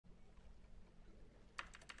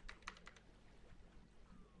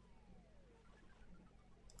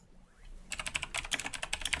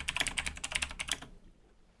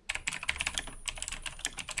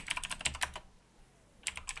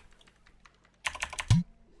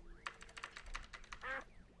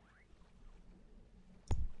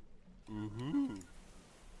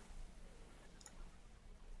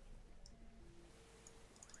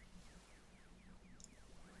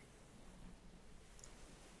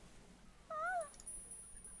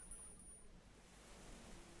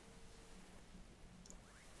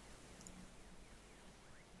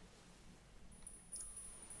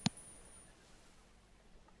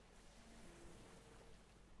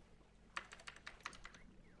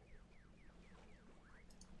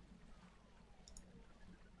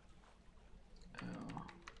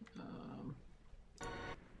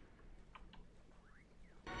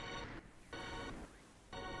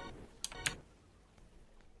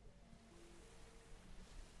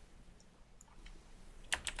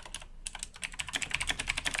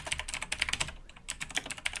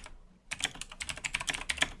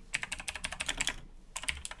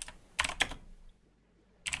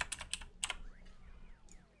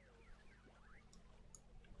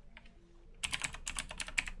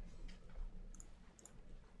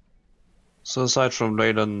So aside from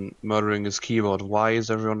Reylan murdering his keyboard, why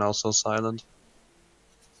is everyone else so silent?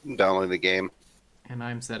 Downloading the game. And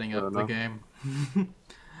I'm setting I up don't the know. game.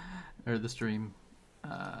 Or the stream.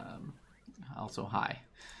 Also, hi.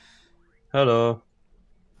 Hello.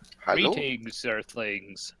 Hello? Greetings,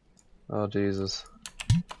 Earthlings. Oh Jesus.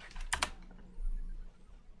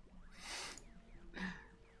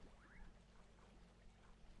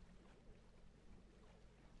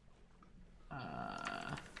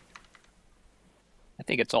 I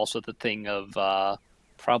think it's also the thing of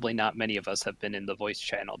probably not many of us have been in the voice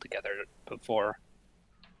channel together before.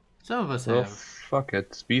 Some of us Well, have. fuck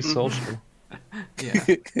it. Be social. Yeah.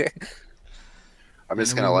 I'm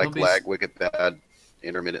just And gonna we will be lag wicked bad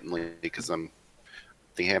intermittently because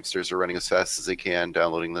the hamsters are running as fast as they can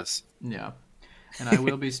downloading this. Yeah. And I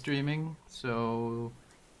will be streaming, so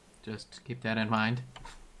just keep that in mind.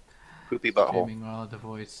 Poopy butthole. Streaming while the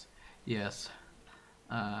voice. Yes.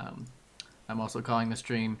 I'm also calling the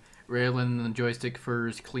stream Reylan and Joystick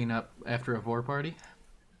Furs clean up after a vore party.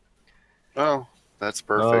 Oh, that's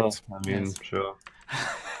perfect. Oh, I mean, Yes. sure.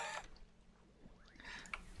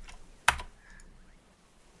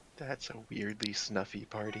 That's a weirdly snuffy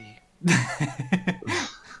party. If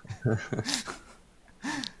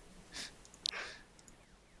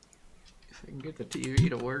I can get the TV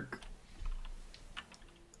to work.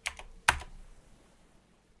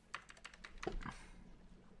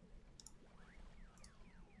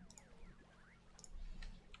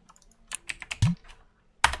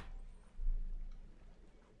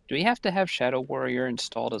 Do we have to have Shadow Warrior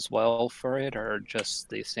installed as well for it, or just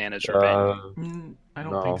the Santa's Revenge? I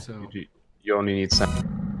don't no, think so. you only need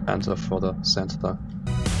Santa for the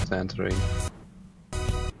Santering.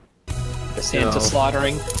 The Santa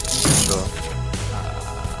slaughtering? Sure.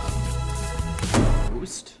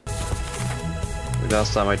 Boost?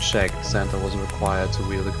 Last time I checked, Santa wasn't required to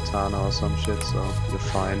wield a katana or some shit, so you're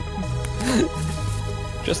fine.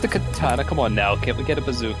 Just a katana? Come on now, can't we get a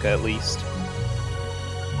bazooka at least?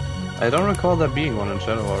 I don't recall there being one in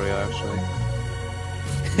Shadow Warrior, actually.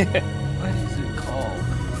 What is it called?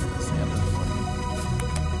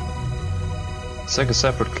 It's like a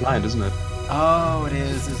separate client, isn't it? Oh, it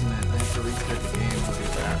is, isn't it? I have to restart the game to do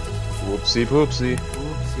that. Whoopsie poopsie.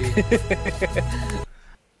 Oopsie.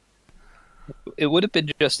 It would have been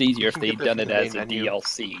just easier if can they'd get that done from it the as main a menu.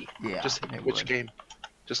 DLC. Yeah, Just it switch would. game.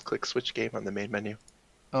 Just click switch game on the main menu.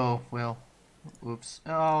 Oh, well. Oops.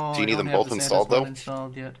 Oh, Do you I need don't them have both the Santa's installed, one though?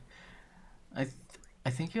 installed yet. I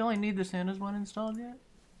think you only need the Santa's one installed yet?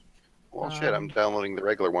 Well, shit, I'm downloading the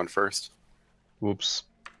regular one first. Whoops.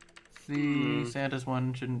 The Santa's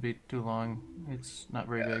one shouldn't be too long. It's not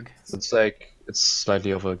very big. It's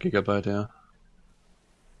slightly over a gigabyte, yeah.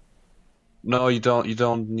 No, you don't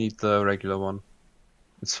need the regular one.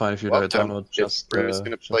 It's fine if you Well, download if just Bruce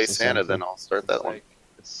gonna play the Santa, then I'll start that one.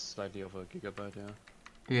 It's slightly over a gigabyte, yeah.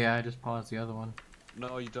 Yeah, I just paused the other one.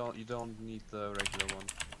 No, you don't need the regular one.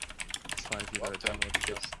 It's fine if you Well, download if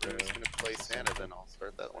just Bruce gonna play Santa, then I'll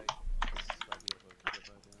start that one. It's slightly over a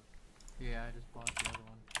gigabyte, yeah. Yeah, I just paused the other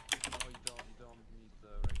one. No, you don't need the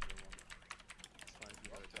regular one. It's fine if you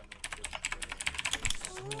download just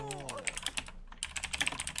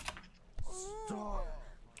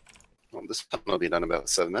Well, this one will be done in about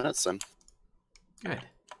 7 minutes then. Good.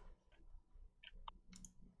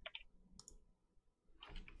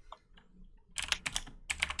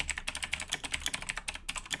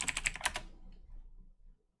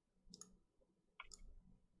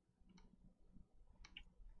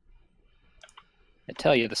 I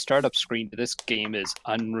tell you, the startup screen to this game is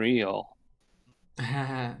unreal.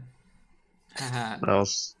 Haha. that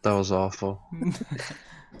was awful.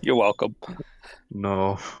 You're welcome.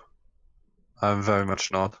 No. I'm very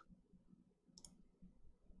much not.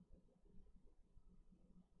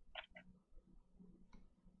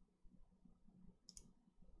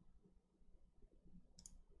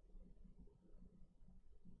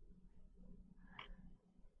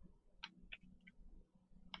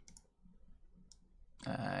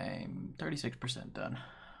 I'm 36% done.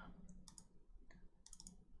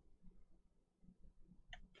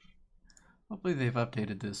 Hopefully they've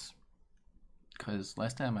updated this, because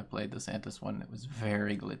last time I played the Santa's one, it was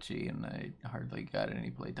very glitchy and I hardly got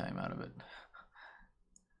any playtime out of it.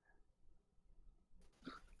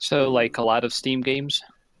 So, like a lot of Steam games?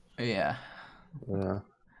 Yeah. Yeah.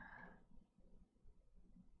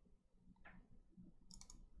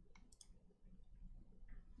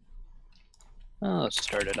 Oh, let's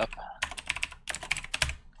start it up.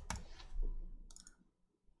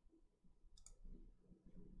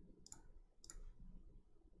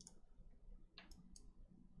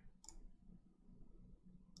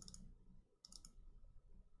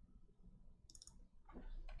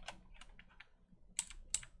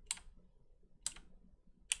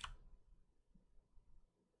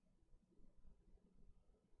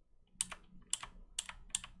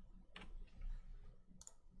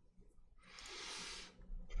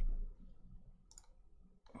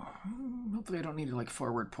 Hopefully I don't need like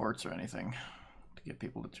forward ports or anything to get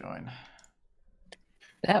people to join.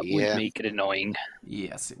 That Yeah. would make it annoying.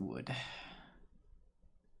 Yes, it would.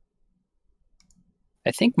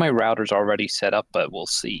 I think my router's already set up, but we'll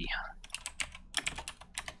see.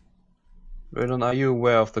 Reylan, are you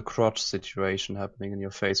aware of the crotch situation happening in your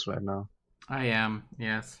face right now? I am,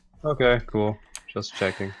 yes. Okay, cool. Just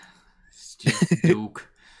checking. Stupid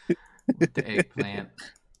Duke with the eggplant.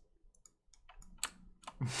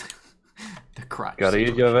 The crotch. Gotta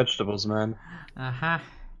eat your vegetables, man. Uh-huh.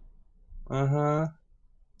 Uh-huh.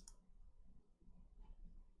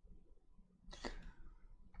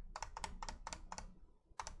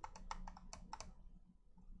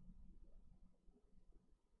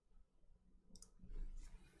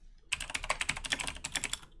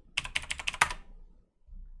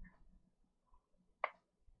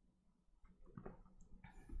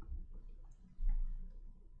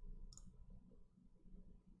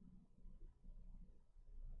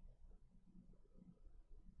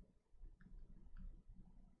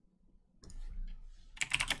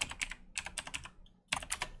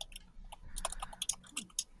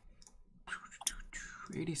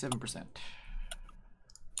 %.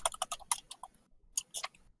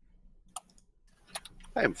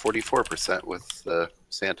 I am 44% with the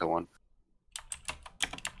Santa one.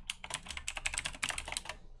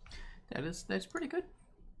 That's pretty good.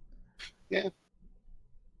 Yeah.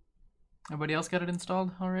 Everybody else got it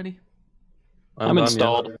installed already? I'm done,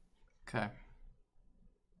 installed. yeah. Okay.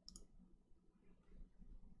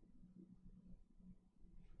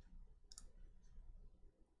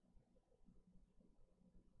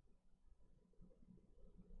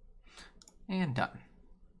 And done.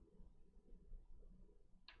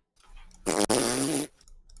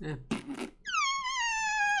 Yeah.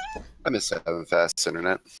 I miss having fast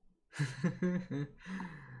internet.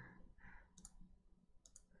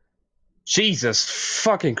 Jesus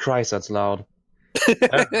fucking Christ, that's loud.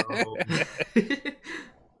 Hello.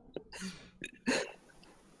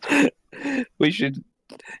 We should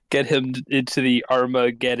get him into the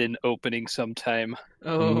Armageddon opening sometime.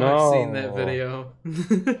 Oh, I've seen that No. video.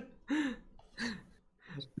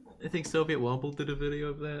 I think Soviet Womble did a video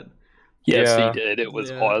of that. Yes, Yeah. he did. It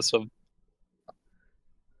was Yeah. awesome.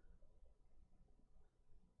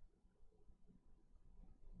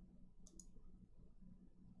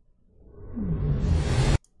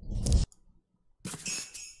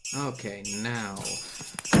 Okay, now.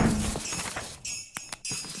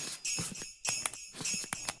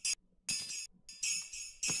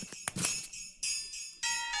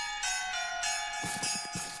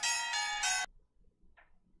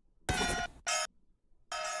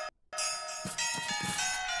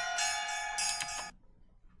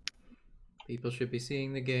 People should be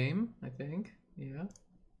seeing the game, I think. Yeah.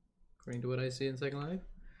 According to what I see in Second Life.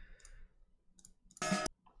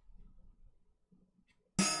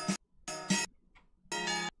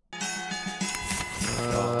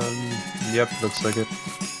 Yep, looks like it.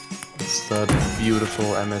 It's that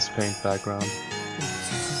beautiful MS Paint background.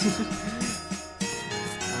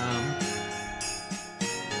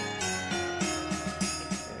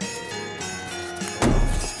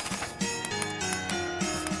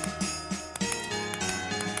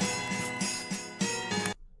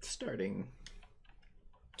 Starting.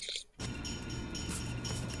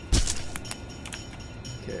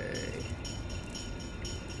 Okay.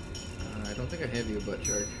 I don't think I have you, butt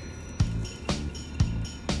shark.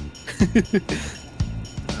 There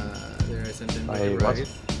I sent in by the what? right.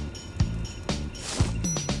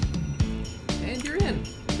 And you're in.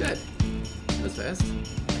 Good. That was fast.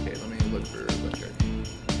 Okay, let me look for butt shark.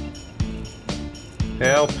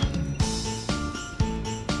 Help!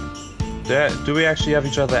 Do we actually have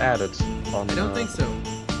each other added? On, I don't think so.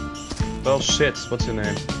 Well, shit. What's your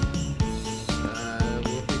name?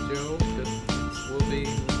 Wolfie Joe. It's Wolfie.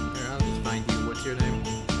 Here, I'll just find you. What's your name?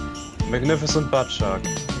 Magnificent Butt Shark.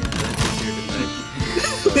 Yeah, that's easier to type.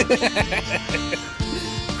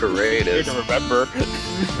 Creative. To remember. Get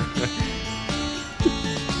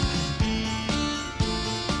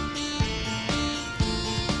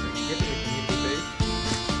to the community page.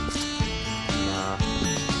 Nah.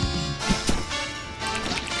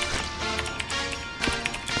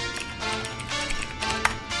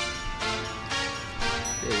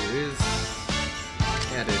 There is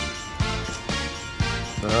added.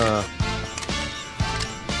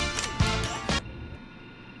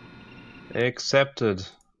 Accepted.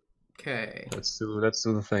 Okay. Let's do the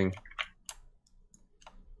thing.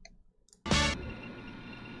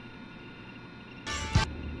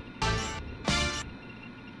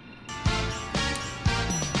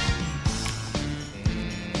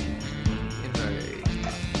 And invite.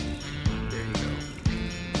 There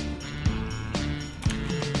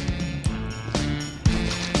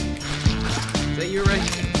you, Ray? I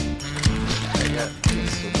got still doing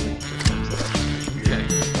systems that I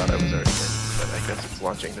Okay. thought I was already in, but I guess it's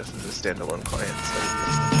launching this as a standalone client.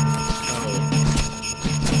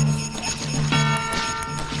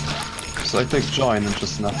 So So I clicked join and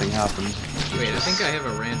just nothing happened. Wait, I think I have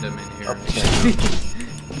a random in here.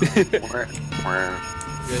 Where?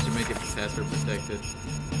 You guys should make it password protected.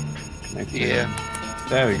 Connect Yeah. in.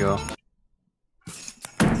 There we go.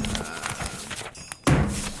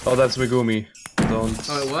 Oh, that's Megumi. Don't.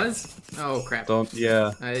 Oh, it was? Oh, crap. Don't.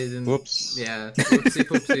 Yeah. I didn't. Whoops. Yeah. Whoopsie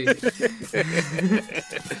poopsie.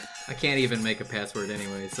 I can't even make a password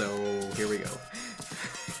anyway, so here we go.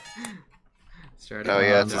 Starting Oh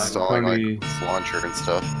yeah, it's I'm installing currently- like its launcher and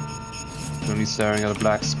stuff. Only staring at a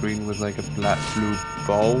black screen with like a black blue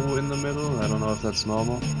bow in the middle. I don't know if that's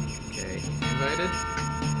normal. Okay, invited.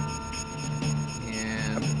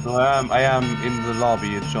 And No, I am in the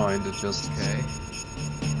lobby. It joined. It just. okay.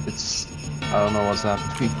 It's. I don't know what's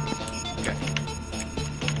happening. Okay.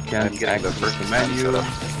 Can't I'm getting the access first the menu. set up.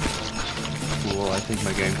 Cool. I think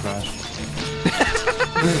my game crashed.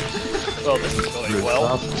 Well, this is going Good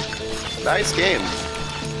well. stuff. Nice game.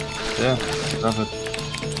 Yeah, love it.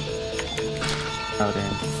 Oh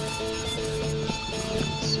damn.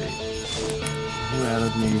 Let's see. Who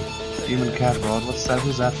added me? Demon Cat Rod? What's that?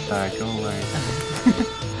 Who's that fag? Go away.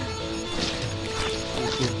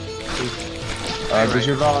 Did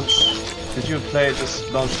you launch? Did you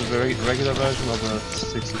just launch the very regular version or the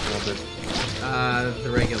 64-bit? The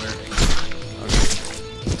regular. Okay.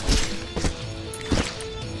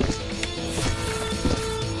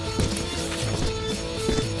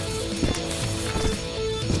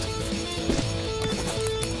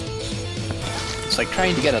 It's like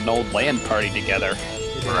trying to get an old LAN party together.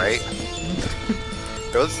 It is. Right?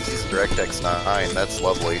 Goes to use DirectX 9. That's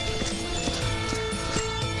lovely.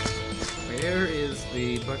 Where is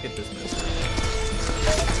the bucket dispenser?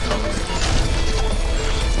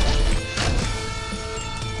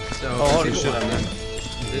 So, Oh, holy in shit, I'm in.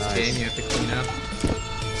 this Nice. game you have to clean up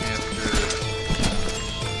after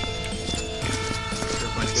a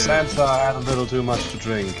bunch of... Santa had a little too much to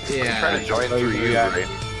drink. Trying Yeah, to join Very through you, reactive.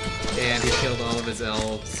 right? and he killed all of his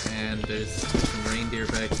elves, and there's some reindeer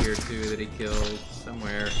back here too that he killed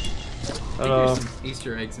somewhere. I think Hello. there's some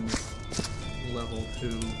Easter eggs in this level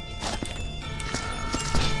too.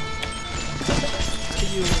 How do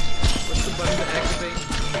you... What's the button to activate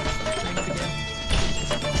things again?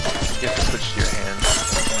 you have to switch to your hand.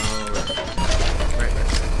 Oh, right.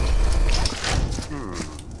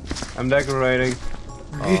 I'm decorating.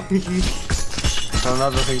 Oh. Found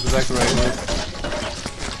another thing to decorate with.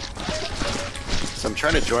 So I'm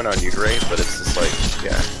trying to join on you, Ray, but it's just like,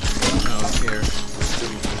 yeah, Oh, here.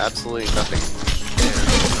 absolutely nothing.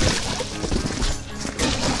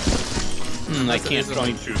 I Unless it can't is join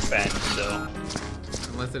only- through Ben, so.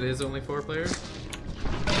 Unless it is only 4 players.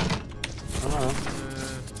 I don't know.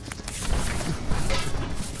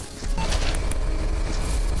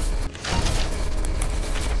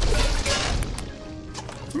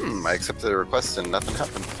 I accepted the request and nothing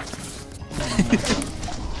happened.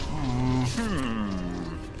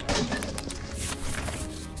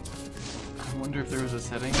 I wonder if there was a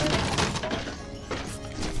setting.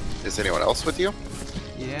 Is anyone else with you?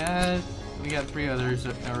 Yeah, we got 3 others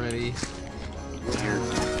already.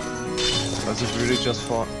 Was it really just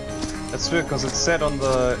for? That's weird because it's said on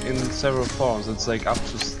in several forums. It's like up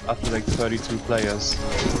to like 32 players.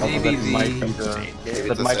 Although Maybe that might be Maybe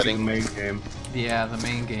that the might be the setting. main game. Yeah, the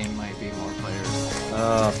main game might be more players.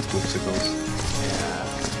 Poopsicles.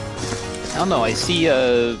 Yeah. I don't know, I see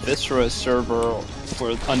a Viscera server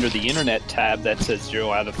for under the internet tab that says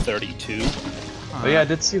 0 out of 32. Oh yeah, I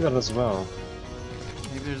did see that as well.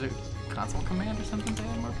 Maybe there's a console command or something to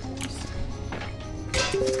add more players.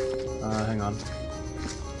 Hang on.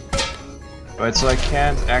 Right, so I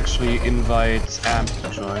can't actually invite Amp to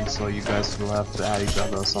join, so you guys will have to add each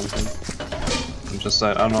other or something. I'm just,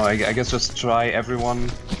 I don't know, I guess just try everyone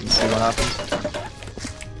and see what happens.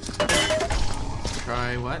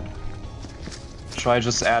 Try what? Try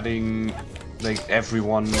just adding, like,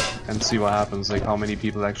 everyone and see what happens, like how many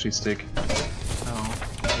people actually stick. Oh,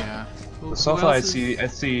 yeah. So far I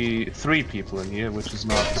see 3 people in here, which is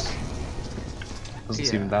not... doesn't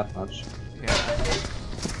seem Yeah. that much. Yeah.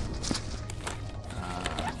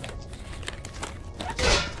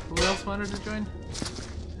 Who else wanted to join?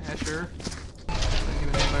 Yeah, sure. Send you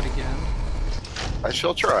an invite again. I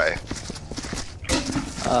shall try.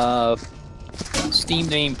 Steam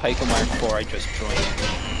name PycoMark4, I just joined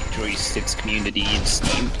the Joystick's community in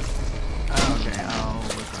Steam. Oh, okay, I'll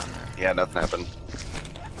look on there. Yeah, nothing happened.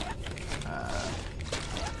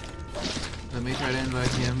 Let me try to invite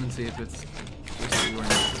him and see if it's... you or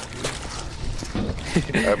not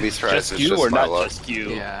just you? I'd be surprised Just it's you just or my not luck. just you?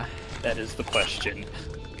 Yeah. That is the question.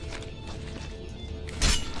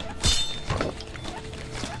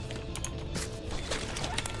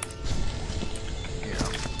 Here,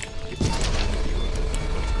 I'll give you an overview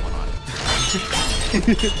of what's going on.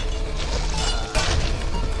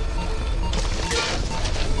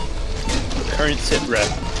 Current sit rep.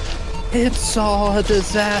 It's all a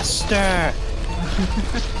disaster!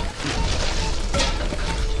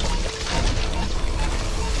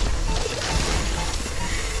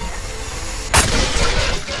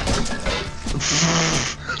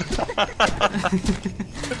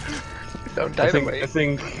 Don't I dynamite.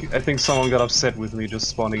 think someone got upset with me just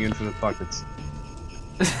spawning infinite buckets.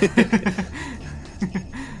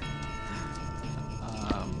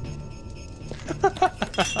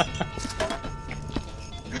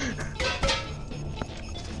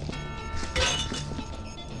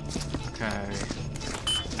 Okay.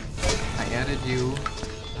 I added you,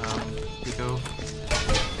 Pico.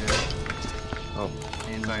 There. Oh.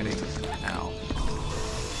 Inviting now.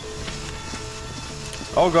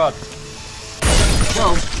 Oh god!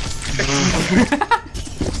 Whoa!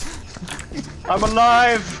 I'm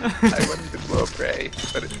alive! I wanted to blow up Ray,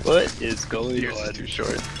 but it What is going yours is on? too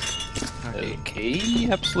short. Okay, Okay,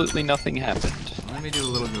 absolutely nothing happened. let me do a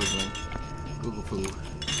little googling. Google poo.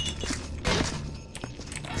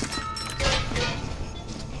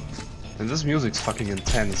 And this music's fucking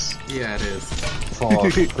intense Yeah, it is. for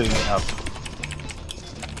cleaning up.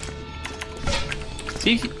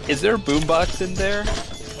 See, is there a boombox in there?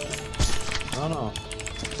 I don't know.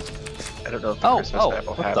 I don't know if the Oh, Christmas map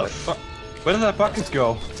will What have the it. fuck? Where did that bucket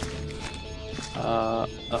go?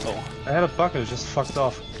 Uh-oh. I had a bucket, it just fucked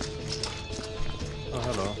off. Oh,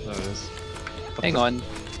 hello. There it is. Hang on.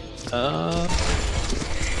 Oh,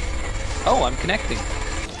 I'm connecting.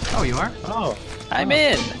 Oh, you are? Oh! I'm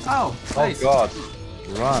in! Oh, Oh nice. god.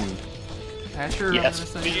 Run. Asher, Yes, I'm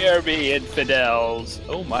gonna send you- fear me, infidels!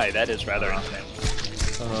 Oh my, that is rather intense.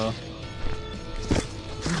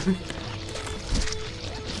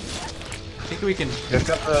 I think we can.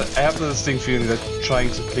 I have the distinct feeling that trying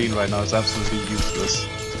to clean right now is absolutely useless.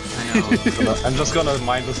 I know. I'm just gonna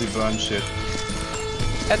mindlessly burn shit.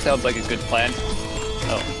 That sounds like a good plan.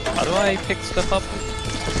 Oh, how do I pick stuff up?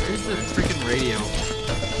 Where's the freaking radio?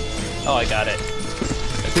 Oh, I got it.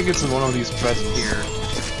 I think it's in one of these presents. Here.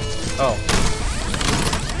 Oh.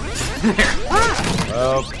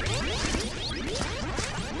 Well,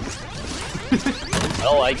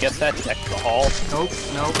 Well, I guess that decked the hall. Nope,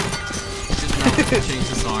 nope. Just no. Change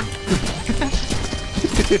the song.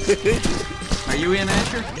 Are you in,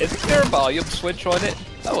 Asher? Is there a volume switch on it?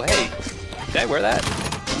 Oh, hey. Did I wear that?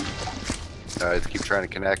 I just keep trying to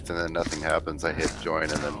connect and then nothing happens. I hit join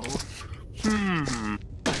and then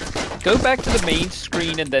Go back to the main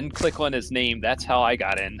screen and then click on his name. That's how I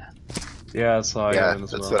got in. yeah, so I yeah, got in as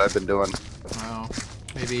that's well. what I've been doing. Wow.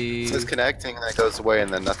 Maybe. It says connecting and then it goes away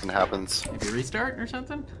and then nothing happens. Maybe restart or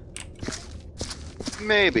something?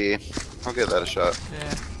 Maybe. I'll give that a shot.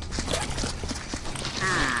 Yeah.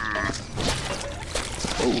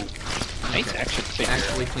 Ooh, nice action figure.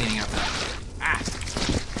 Actually cleaning up.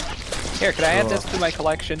 Here, can I add this to my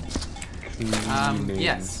collection? Cleaning.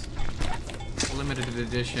 Yes. Limited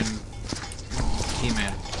edition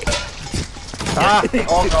He-Man. Ah!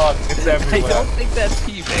 Oh god, it's I everywhere. don't think that's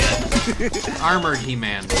He-Man. Armored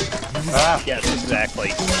He-Man. Ah! Yes,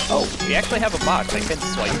 exactly. Oh, we actually have a box. I can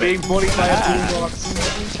swipe Being it. bullied by a Ah.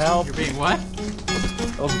 boombox. Help! You're being what? I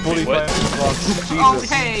was bullied by a What? boombox. Jesus. Oh,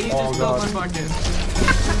 hey! You Oh just filled god. my bucket.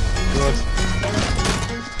 Good.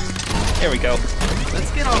 Here we go.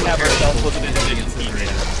 Let's get all We the have ourselves characters limited in edition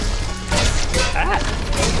consideration. Ah!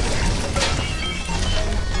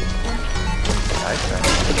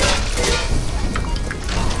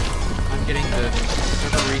 I'm getting the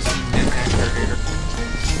racing net actor here.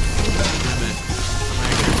 Limit. Some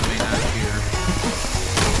actors may not appear.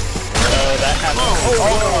 That happened.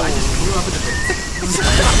 Oh, I just blew up in the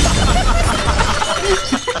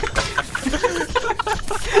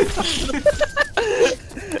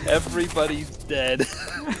Everybody's dead.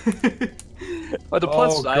 On the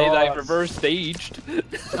plus Oh, side, I God. reverse staged.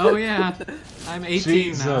 Oh yeah, I'm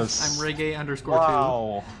 18 now. Jesus. I'm reggae _2.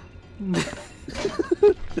 Wow.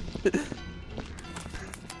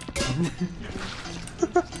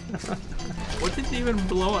 What didn't even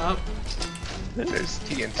blow up? There's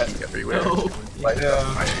TNT everywhere. No. Light it Yeah. up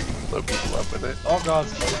fire, blow people up with it. Oh god.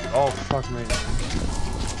 Oh fuck me.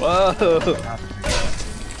 Whoa!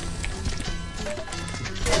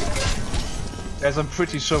 Guys, I'm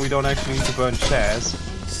pretty sure we don't actually need to burn chairs.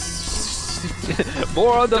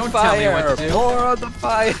 More on the Don't tell me what fire! to do. More on the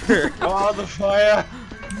fire! Oh, the fire!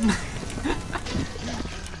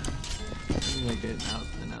 Like an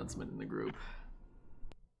announcement in the group.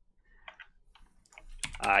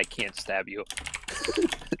 I can't stab you.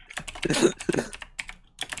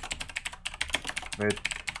 Wait.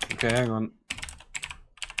 Okay, hang on.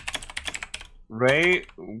 Ray,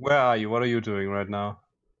 where are you? What are you doing right now?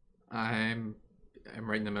 I'm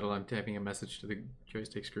right in the middle. I'm typing a message to the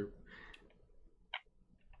Joysticks group.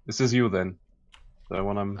 This is you then. The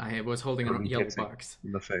one I was holding a yellow hitting box.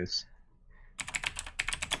 in the face.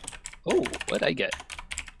 Oh, what'd I get?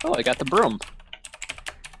 Oh, I got the broom.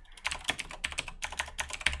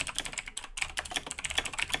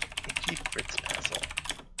 Itchy Fritz puzzle.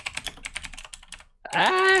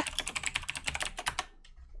 Ah!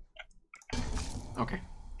 Okay.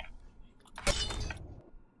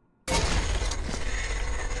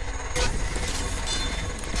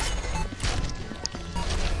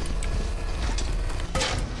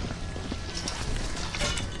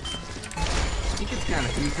 I think it's kind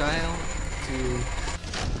of futile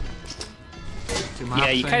to mop Yeah,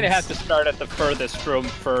 you kind of things. have to start at the furthest room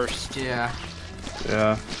first. Yeah.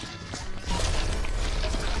 Yeah.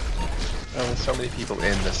 Oh, with so many people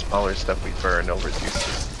in, the smaller stuff we burn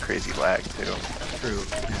overduces crazy lag too. True.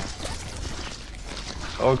 Yeah.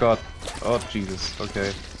 Oh god. Oh Jesus.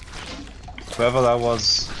 Okay. Whoever that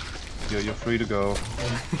was, you're free to go.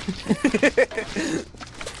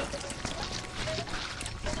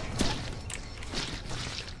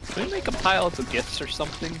 Can we make a pile of gifts or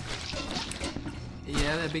something?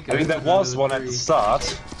 Yeah, that'd be good. I mean, there was one at the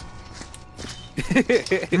start. then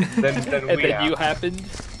And we then you happened?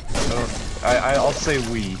 I'll say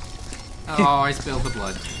we. Oh, I spilled the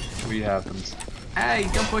blood. We happened. Hey,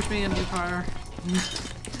 don't push me into the fire.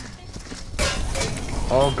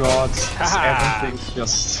 Oh god, Haha. everything's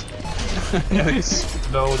just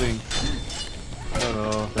exploding.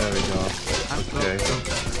 Oh, there we go. Okay.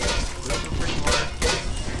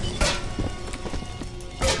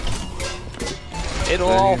 It'll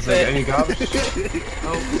all Is there fit. any garbage?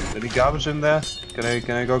 Oh, Any garbage in there? Can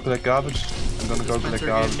I go collect garbage? I'm gonna go collect Spencer,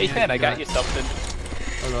 garbage. Hey, Fen, I got you something.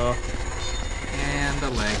 Hello. and the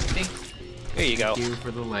leg. Here you go. Thank you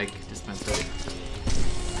for the leg dispenser.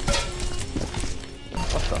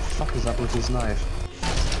 What the fuck is up with this knife?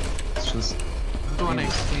 It's just. I'm going to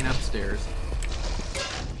clean upstairs.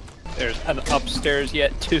 There's an upstairs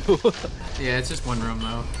yet, too. Yeah, it's just one room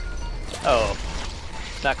though. Oh.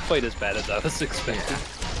 Not quite as bad as I was expecting.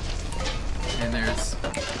 Yeah. And there's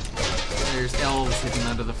elves hidden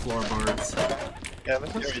under the floorboards. Yeah,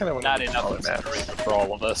 this is kind of one Not of the enough smaller consideration maps. for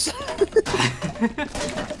all of us.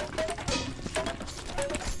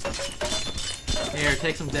 Here,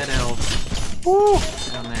 take some dead elves. Woo!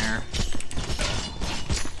 Down there.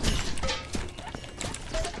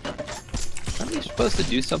 Aren't we supposed to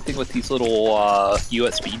do something with these little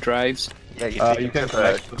USB drives? Yeah, you take you it can to the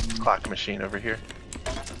connect them. clock machine over here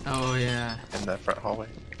Oh yeah. in the front hallway.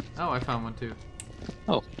 Oh, I found one too.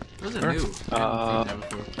 Oh. Those are Sure. new. I haven't seen that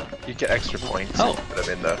before. You get extra points Oh. if you put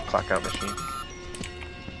them in the clock out machine.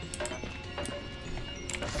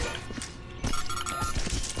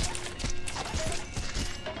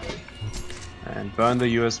 And burn the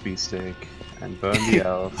USB stick. And burn the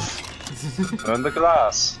elf. Burn the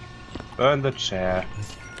glass. Burn the chair.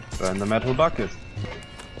 Burn the metal bucket.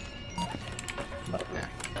 Yeah.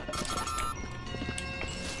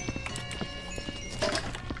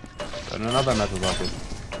 Burn another metal bucket.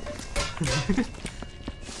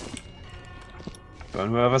 Burn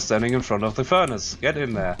whoever's standing in front of the furnace. Get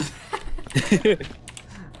in there.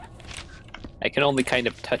 I can only kind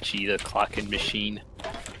of touchy the clocking machine.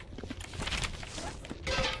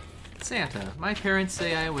 Santa, my parents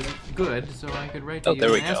say I was good, so I could write to Oh, you there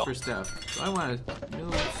and we ask go. for stuff. So I want a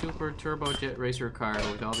new super turbo jet racer car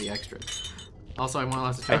with all the extras. Also, I want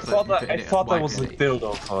lots of I chocolate. thought that was a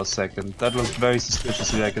dildo for a second. That looked very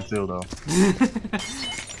suspiciously like a dildo.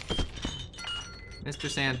 Mr.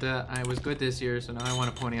 Santa, I was good this year, so now I want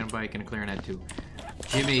a pony on a bike and a clarinet too.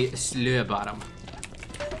 Jimmy Slewbottom.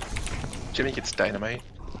 Jimmy gets dynamite.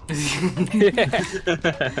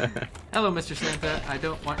 Hello, Mr. Santa. I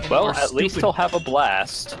don't want any Well, more at least stupid- he'll have a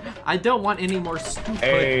blast. I don't want any more stupid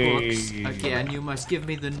Hey. books. Again, you must give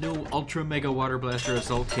me the new Ultra Mega Water Blaster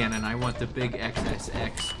Assault Cannon. I want the big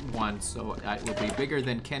XSX one, so it will be bigger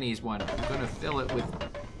than Kenny's one. I'm gonna fill it with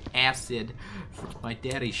acid from my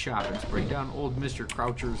daddy's shop and spray down old Mr.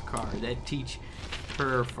 Croucher's car. That teach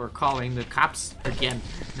her for calling the cops again.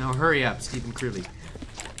 Now hurry up, Stephen Curley.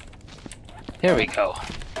 There we go.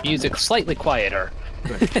 Music slightly quieter.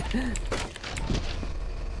 Good.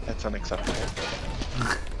 That's unacceptable.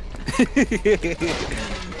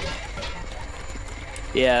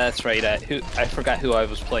 Yeah, that's right. I forgot who I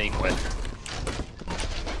was playing with.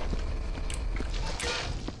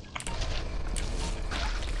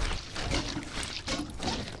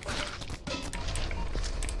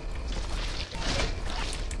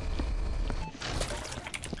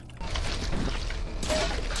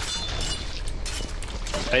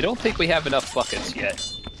 I don't think we have enough buckets yet.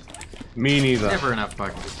 Me neither. Never enough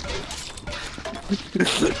buckets.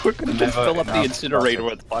 We're gonna just Never fill up the enough incinerator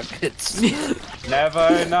buckets. with buckets. Never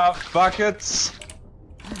enough buckets!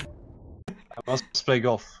 I must play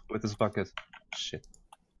golf with this bucket. Shit.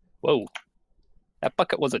 Whoa. That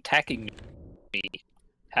bucket was attacking me.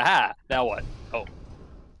 Haha, now what? Oh.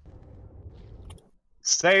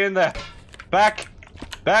 Stay in there! Back!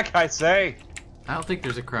 Back, I say! I don't think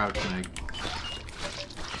there's a crowd tonight.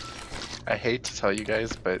 I hate to tell you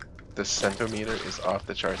guys, but the centimeter is off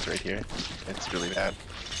the charts right here. It's really bad.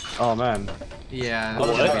 Oh man. Yeah, Oh,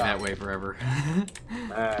 it's gonna be yeah. that way forever.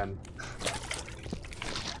 Man.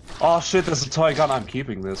 Oh shit, there's a toy gun. I'm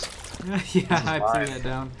keeping this. Yeah, I mine. threw that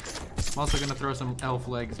down. I'm also gonna throw some elf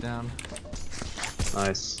legs down.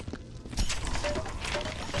 Nice.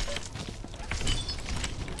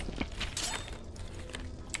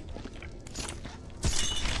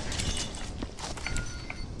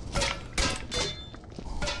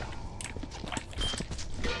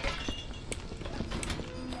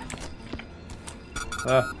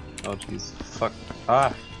 Oh jeez. Fuck.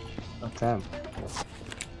 Ah! Oh damn.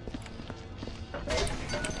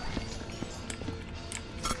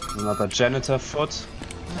 Another janitor foot.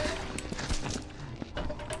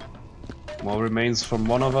 More remains from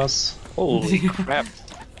one of us. Holy crap.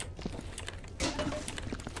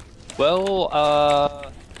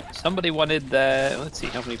 Well, somebody wanted that. Let's see,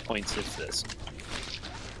 how many points is this?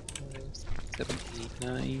 7, 8,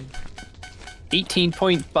 9.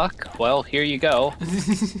 18-point buck. Well, here you go. I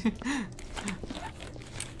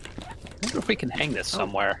wonder if we can hang this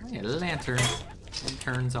somewhere. Yeah, lantern. It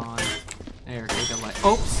turns on. There, take a light.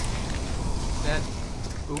 Oops! That.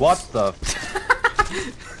 Oops. What the?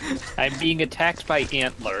 I'm being attacked by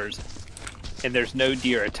antlers, and there's no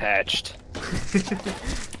deer attached.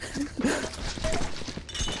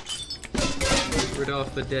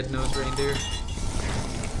 Rudolph the dead-nosed reindeer.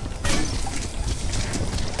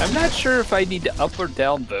 I'm not sure if I need to up or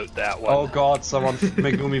down vote that one. Oh god, someone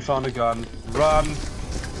Megumi found a gun. Run!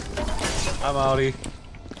 I'm outie.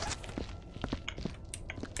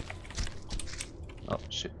 Oh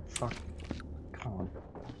shit, fuck. Come on.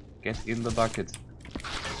 Get in the bucket.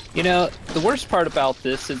 You know, the worst part about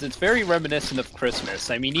this is it's very reminiscent of Christmas.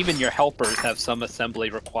 I mean, even your helpers have some assembly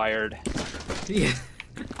required. Yeah.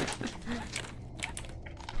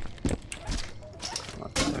 Oh,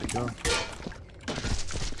 there you go.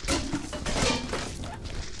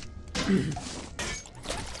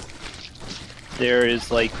 There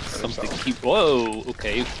is like something keep. Whoa,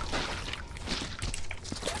 okay.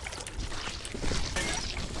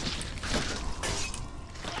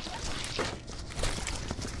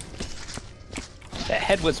 That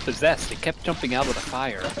head was possessed. It kept jumping out of the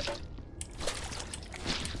fire.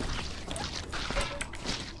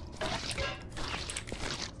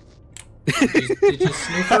 Did you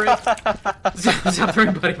snooper it? Stop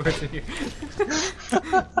throwing body parts in here.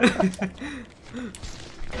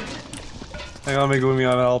 Hang on, Megumi,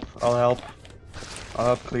 I'll help. I'll help. I'll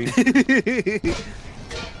help clean.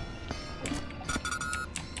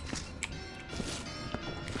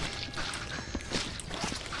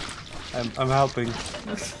 I'm helping.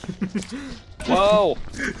 Whoa!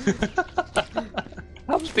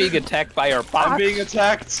 I was being attacked by our box. I'm being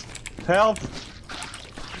attacked! Help!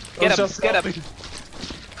 Get him! Just Get help him! me.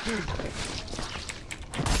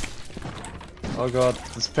 Oh god,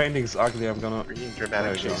 this painting's ugly, I'm gonna... Freaking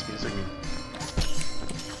dramatic There we chase go. music.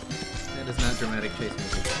 That is not dramatic chase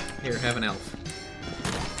music. Here, have an elf.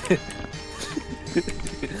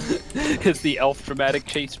 Is the elf dramatic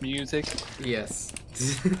chase music? Yes.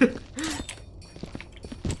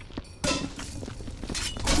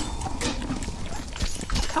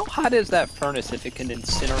 How hot is that furnace if it can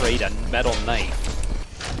incinerate a metal knife?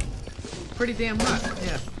 Pretty damn hot,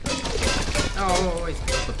 yeah. Oh, I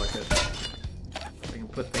spilled the bucket. I can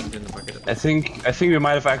put things in the bucket. I think we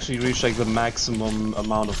might have actually reached like the maximum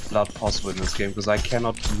amount of blood possible in this game, because I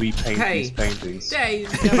cannot repaint Hey. these paintings. Hey,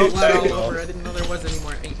 there's got blood all over. I didn't know there was any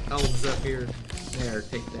more elves up here. There,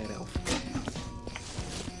 take that elf.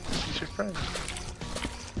 He's your friend.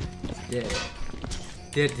 Dead.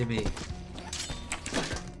 Dead to me.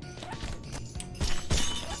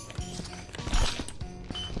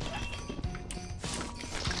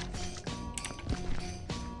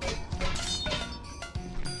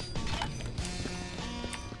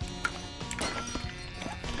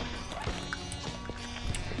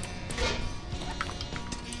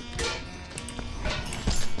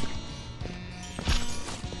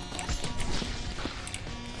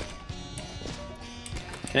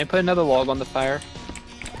 Can I put another log on the fire?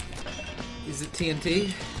 Is it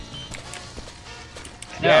TNT?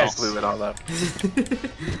 Yeah, No. I blew it all up.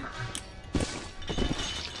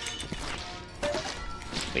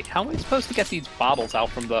 Wait, how am I supposed to get these bottles out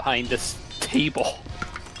from behind this table?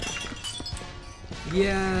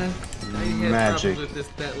 Yeah, I had Magic. problems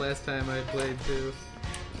with that last time I played too.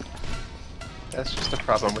 That's just a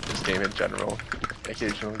problem with this game in general.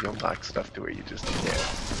 Occasionally you'll knock stuff to where you just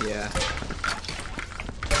can't. Yeah.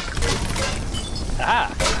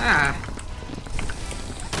 Ah! Ah!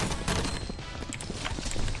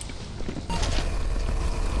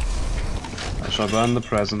 I shall burn the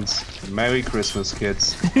presents. Merry Christmas,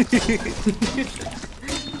 kids.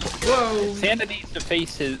 Whoa! Santa needs to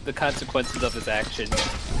face the consequences of his actions.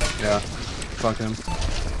 Yeah. Fuck him.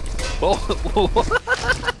 Whoa!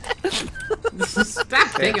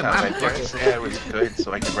 Stop taking My my parents bucket. say I was good,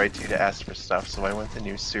 so I could write to you to ask for stuff, so I want the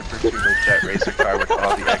new Super Turbocharged racer car with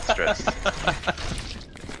all the extras.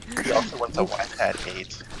 He also wants a Y-Pad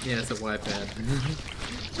 8. Yeah, it's a Y-pad.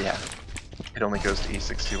 Yeah. It only goes to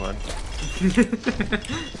E61.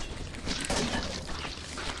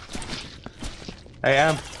 Hey,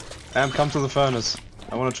 Am, come to the furnace.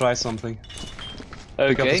 I want to try something.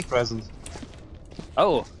 Pick up Okay. this present.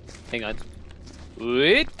 Oh, hang on.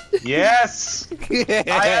 Wait. Yes!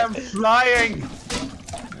 I am flying!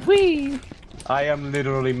 Whee! I am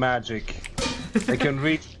literally magic. I can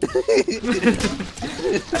reach. I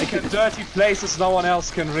can dirty places no one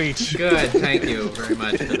else can reach. Good, thank you very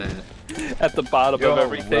much for that. At the bottom You're of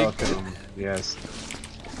everything. welcome. Yes.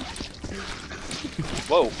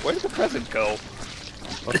 Whoa, where did the present go?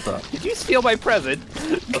 What the? Did you steal my present?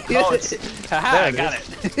 Oh, it's Haha, there I it got is.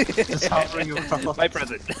 it. It's hovering around. My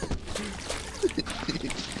present.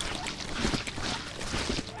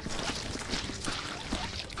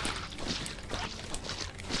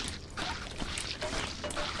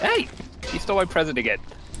 Hey! You stole my present again.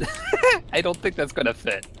 I don't think that's gonna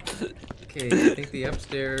fit. Okay, I think the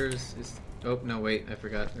upstairs is... Oh, no, wait, I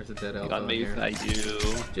forgot. There's a dead elf On on me, here. I do.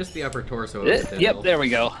 Just the upper torso is dead Yep, elf. there we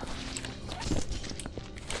go.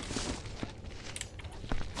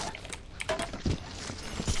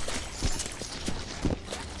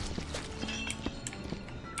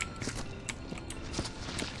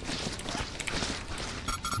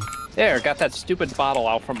 There, got that stupid bottle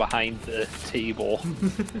out from behind the table.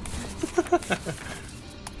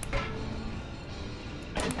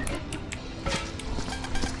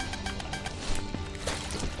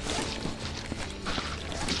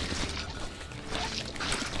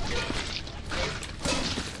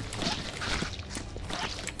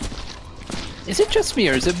 Is it just me,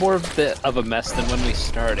 or is it more of a mess than when we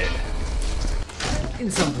started? In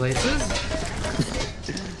some places.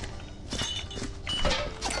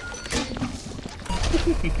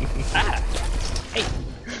 Ah! Hey!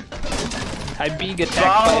 I'm being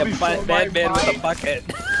attacked by a madman with a bucket.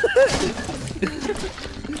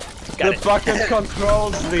 Got The it. bucket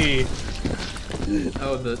controls thee.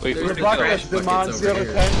 Oh, Wait, there's The the bucket trash demands buckets your over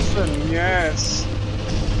here. attention. Yes.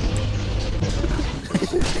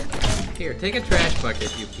 Here, take a trash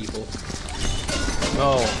bucket, you people.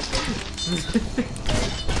 No.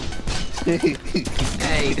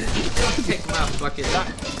 Hey, don't take my bucket.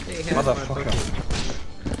 They have my Motherfucker. bucket.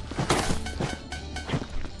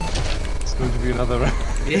 It's going to be another round.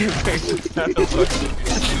 Yeah.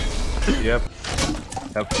 Yep.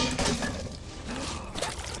 Yep.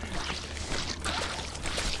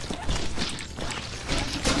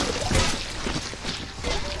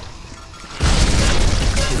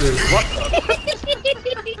 What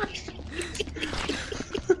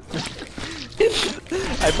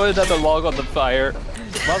I put another log on the fire.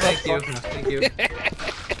 Thank you. Thank you.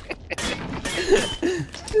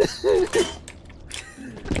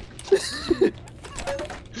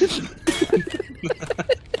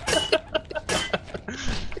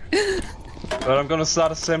 But I'm gonna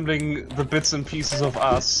start assembling the bits and pieces of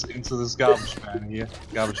us into this garbage can here.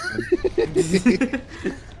 Garbage bin.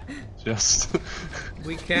 Just...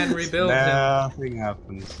 We can rebuild him. Nothing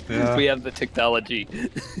happens. Yeah. We have the technology.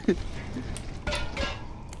 Yeah.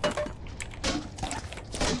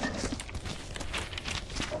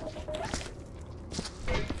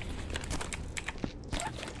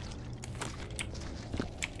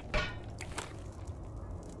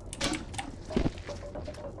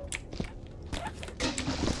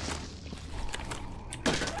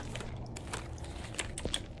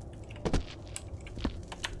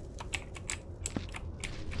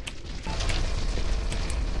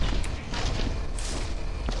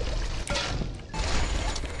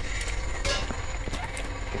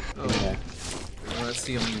 Oh, that's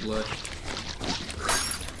sealing blood.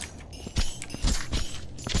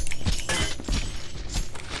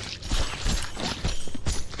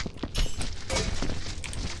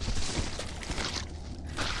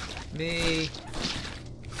 Me.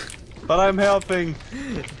 But I'm helping.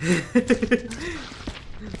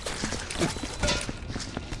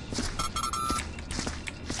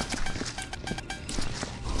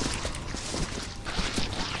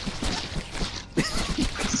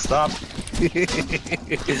 Stop.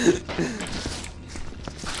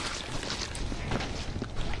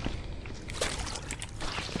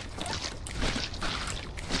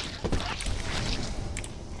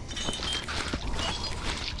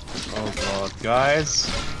 Oh god, guys.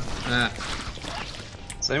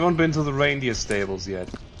 Has anyone been to the reindeer stables yet?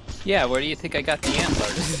 Yeah, where do you think I got the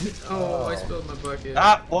antlers? Oh, I spilled my bucket.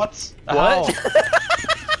 Ah, what? What?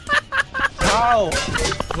 Ow!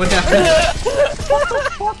 What happened?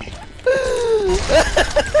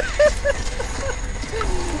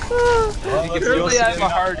 Well, Apparently I have a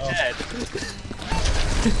hard now. head.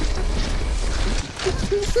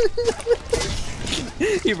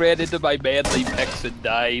 He ran into my manly pecs and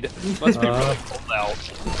died. Must be really cold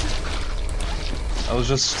out. I was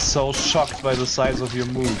just so shocked by the size of your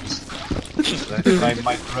moves. that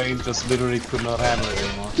my brain just literally could not handle it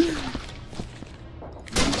anymore.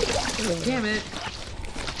 Damn it.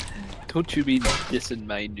 Don't you be dissing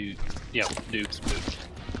my noob's move.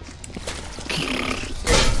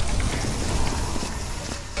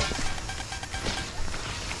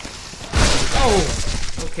 Oh!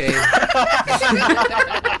 Okay.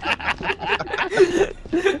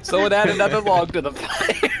 Someone add another log to the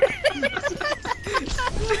fire.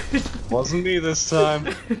 Wasn't me this time.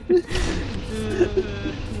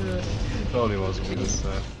 Totally wasn't me this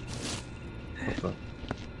time. What the?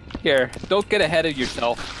 Here, don't get ahead of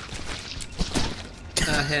yourself.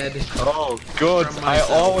 Ahead. Oh, good. From I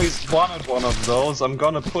myself. always wanted one of those. I'm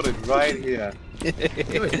gonna put it right here. You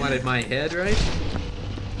always wanted my head, right?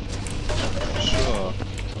 Sure.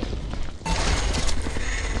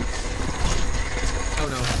 Oh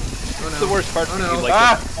no. Oh no. The worst part Oh is no. you like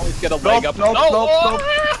Ah! to always get a leg up. Nope, Oh, nope.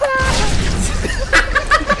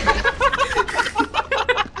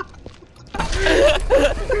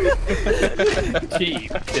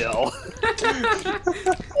 Cheap kill.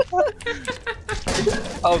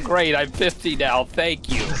 Oh great, I'm 50 now, thank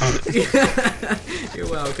you. You're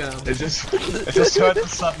welcome. I just heard the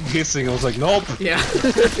sudden hissing. I was like, nope, Yeah.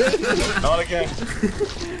 not again.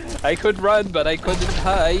 I could run, but I couldn't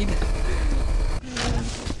hide.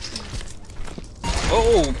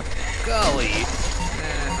 Oh, golly.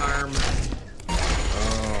 Arm.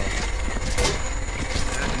 Oh.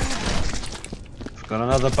 I've got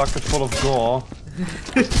another bucket full of gore.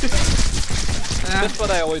 That's what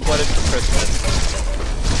I always wanted for Christmas.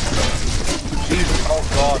 Jesus, oh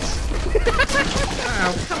god.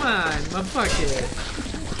 Oh, come on, my bucket.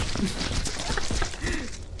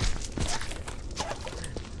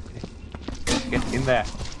 Get in there.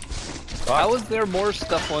 How is there more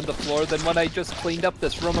stuff on the floor than when I just cleaned up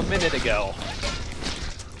this room a minute ago?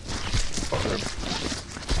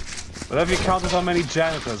 But have you counted how many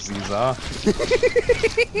janitors these are?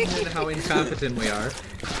 And how incompetent we are.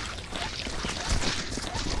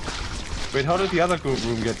 Wait, how did the other group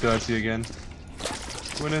room get dirty again?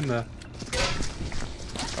 Who went in there?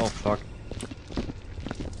 Oh fuck.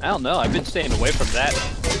 I don't know, I've been staying away from that,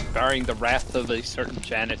 barring the wrath of a certain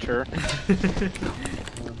janitor.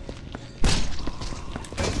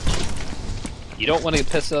 You don't want to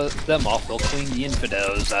piss them off, they'll clean the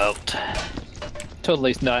infidels out.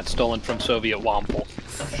 Totally not stolen from Soviet Wample.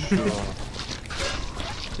 Sure.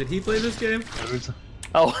 Did he play this game?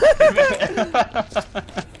 Oh.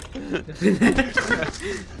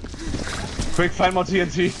 Quick, find more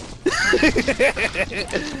TNT.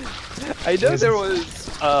 I know there was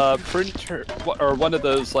a printer, or one of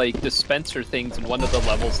those like dispenser things in one of the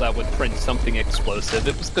levels that would print something explosive.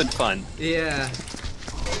 It was good fun. Yeah.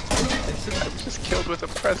 I'm just killed with a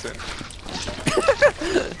present.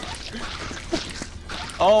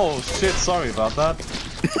 Oh shit, sorry about that.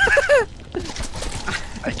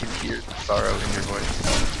 I can hear sorrow in your voice.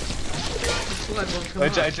 This blood won't come I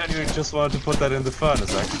off. genuinely just wanted to put that in the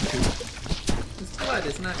furnace actually. This blood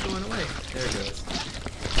is not going away. There it goes.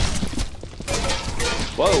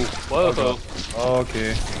 Whoa, whoa, whoa.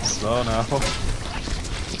 Okay, slow now.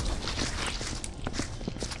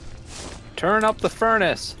 Turn up the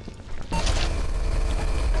furnace.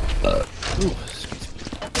 Ooh, excuse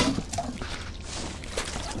me.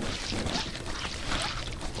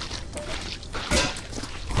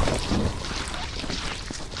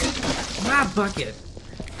 My bucket.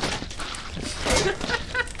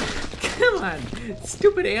 Come on,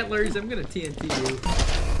 stupid antlers! I'm gonna TNT you.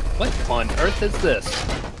 What on earth is this?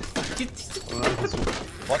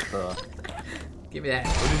 What the? Give me that.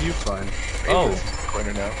 What did you find? Oh,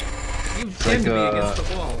 corner now. You pinned me against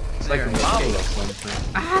the wall. It's like a marble or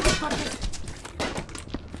something. Ah, the bucket!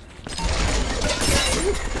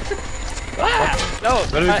 No,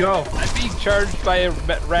 Where did we go? I'm being charged by a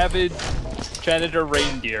rabid janitor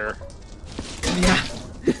reindeer. Yeah.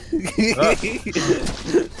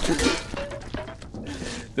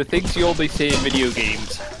 The things you only say in video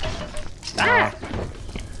games. Ah.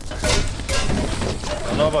 I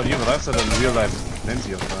don't know about you, but I've said it in real life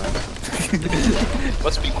plenty of times.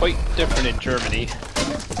 Must be quite different in Germany.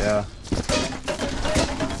 Yeah.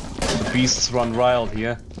 The beasts run wild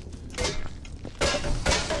here.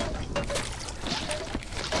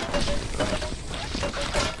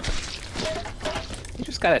 You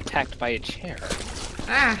just got attacked by a chair.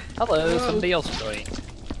 Ah! Hello, Hello. somebody else joined.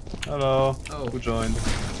 Hello. Oh. Who joined?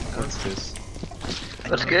 What's this?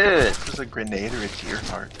 That's good. This is a grenade or a deer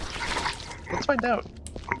heart. Let's find out.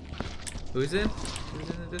 Who's in? Who's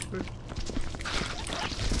in the Discord?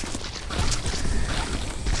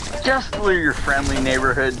 Just your friendly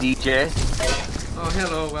neighborhood DJ. Oh,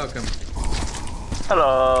 hello, welcome.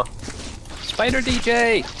 Hello. Spider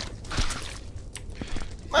DJ!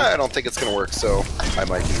 I don't think it's gonna work, so I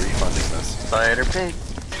might be refunding this. Spider pig.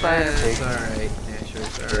 Spider It's pig. alright. Yeah, sure,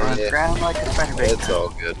 it's On alright. the ground like a spider pig. It's all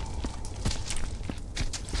good.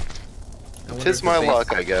 I wonder Tis if my the base-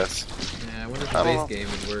 luck, I guess. Yeah, I wonder if I the don't base game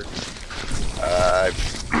would work. I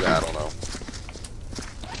don't know.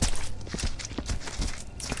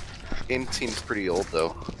 Game seems pretty old,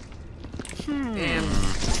 though. And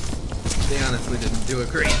they honestly didn't do a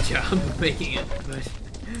great job of making it, but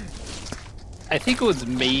I think it was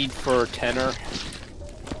made for tenor.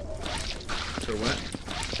 for what?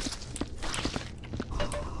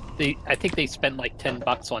 I think they spent like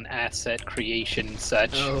 $10 on asset creation and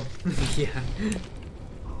such. Oh, yeah.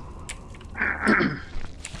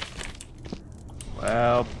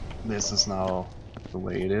 Well, this is now the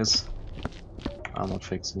way it is. I'm not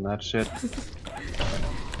fixing that shit.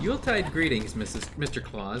 Yuletide greetings, Mr.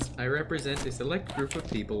 Claus. I represent a select group of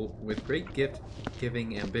people with great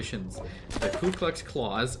gift-giving ambitions. The Ku Klux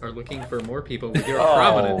Claws are looking for more people with your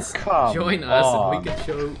providence. come Join us on. and we can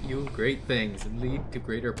show you great things and lead to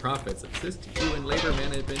greater profits, assist you in labor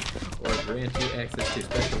management, or grant you access to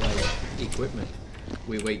specialized equipment.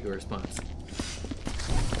 We wait your response.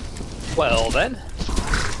 Well then.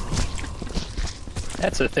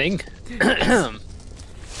 That's a thing.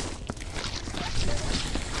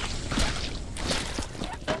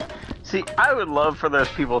 See, I would love for those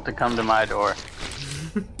people to come to my door.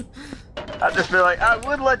 I'd just be like, I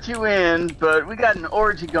would let you in, but we got an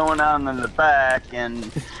orgy going on in the back,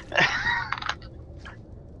 and...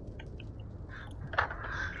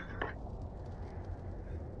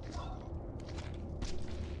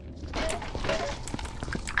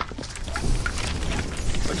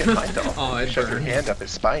 Look at my dog. Oh, it Shove your burned. hand up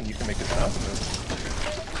his spine, you can make his mouth move.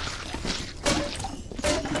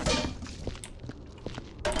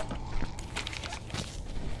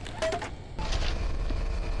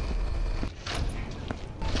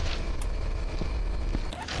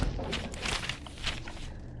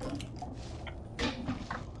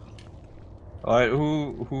 Alright,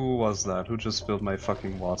 who was that? Who just spilled my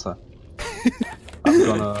fucking water? I'm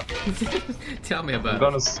gonna Tell me I'm about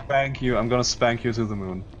gonna it. spank you. I'm gonna spank you to the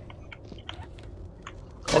moon.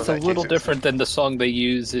 That's a little different than the song they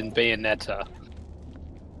use in Bayonetta.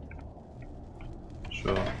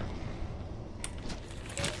 Sure.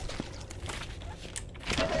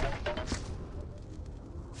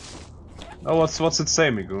 Oh, what's it say,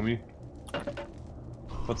 Megumi?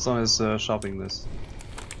 What's on his shopping list?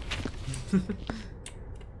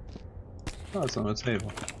 Oh, it's on the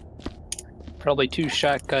table. Probably 2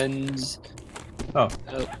 shotguns. Oh,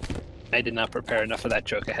 Oh, I did not prepare enough of that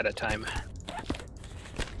joke ahead of time.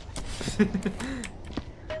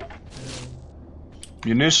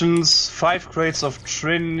 munitions, 5 crates of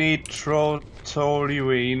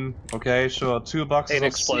trinitrotoluene. Okay, sure. 2 boxes 8 of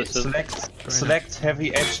explosive. select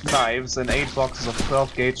heavy-edged knives and 8 boxes of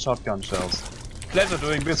 12-gauge shotgun shells. Pleasure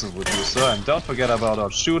doing business with you, sir, and don't forget about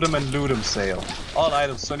our shoot 'em and loot 'em sale. All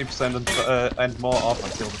items 20% and more off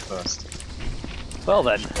until the 1st. Well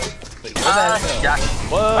then. Wait, where the hell? Jack.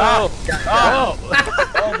 Whoa! Oh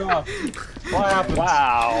god! What happened?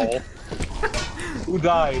 Wow! Who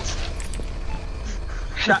died?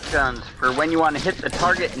 Shotguns for when you want to hit the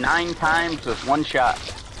target 9 times with 1 shot.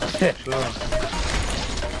 Sure.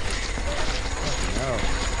 No.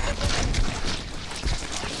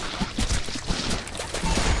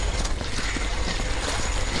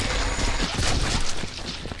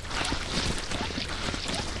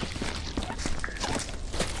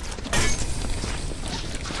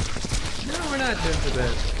 No, we're not doing too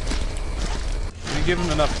bad. you give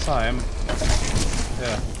him enough time,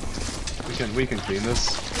 yeah, we can clean this.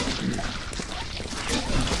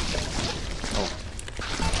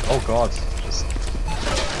 Oh god, just...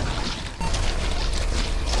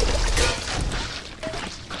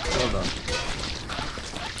 Well done.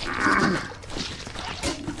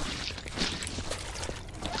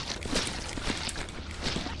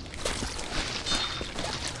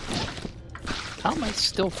 How am I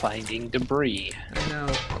still finding debris? I know.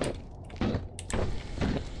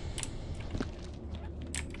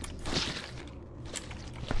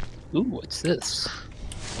 Ooh, what's this?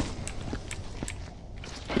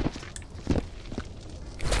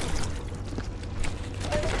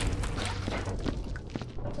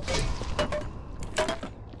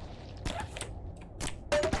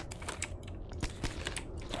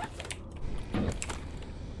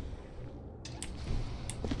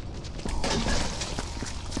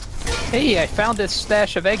 Hey, I found this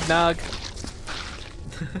stash of eggnog.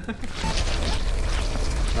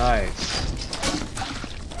 Nice.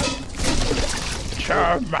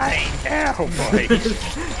 Mine now, boys.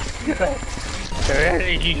 You guys.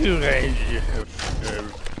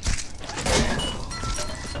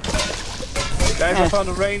 Guys, I found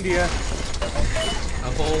a reindeer. A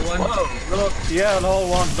whole one? Whoa, look, yeah, the whole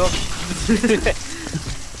one, look.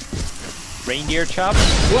 Reindeer chop?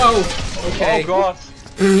 Whoa! Okay. Oh god.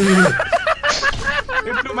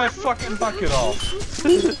 It blew my fucking bucket off.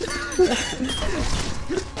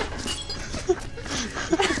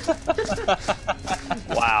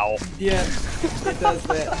 Wow. Yeah, it does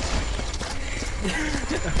that.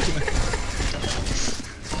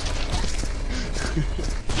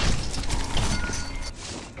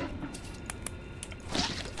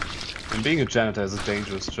 And being a janitor is a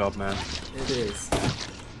dangerous job, man. It is.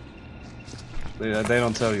 They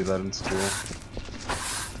don't tell you that in school.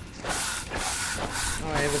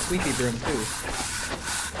 Oh, I have a squeaky broom too.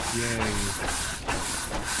 Yay.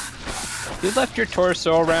 You left your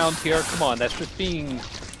torso around here. Come on, that's just being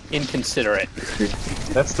inconsiderate.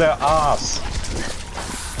 That's their ass.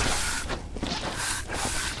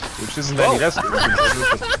 Which isn't any less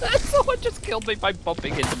inconsiderate, but... Someone just killed me by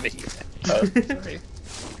bumping into me. Sorry.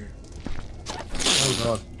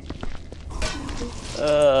 Oh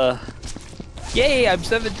god. Yay, I'm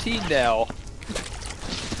 17 now.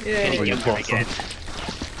 Yeah. Oh, you Younger awesome. again.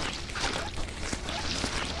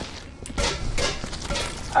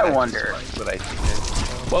 I wonder. What I did.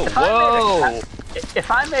 Whoa, If whoa! If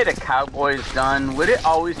I made a cowboy's gun, would it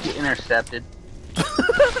always get intercepted?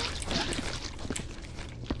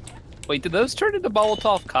 Wait, did those turn into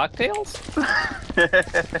Molotov cocktails?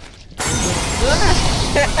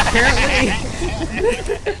 Apparently.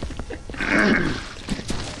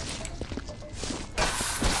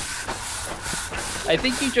 I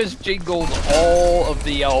think you just jingled all of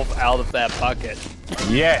the elf out of that bucket.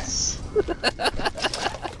 Yes!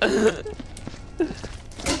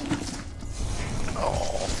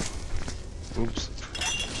 Oh. Oops.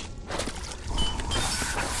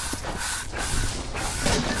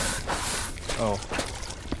 Oh.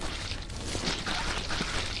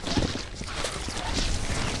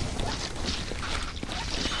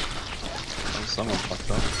 Oh, someone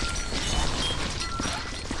fucked up.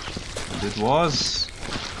 And it was...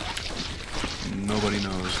 Nobody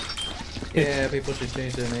knows. Yeah, people should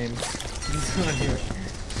change their names. On here.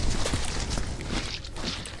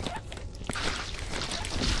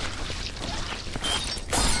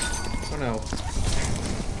 Oh no.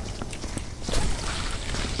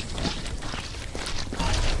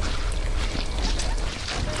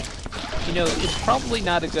 You know, it's probably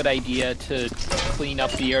not a good idea to clean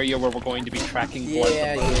up the area where we're going to be tracking blood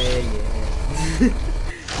Yeah, the most. yeah.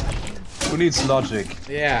 Who needs logic?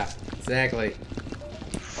 Yeah, exactly.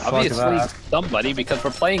 Fuck Obviously that. somebody, because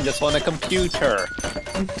we're playing this on a computer.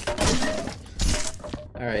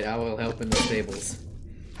 Alright, I will help in the stables.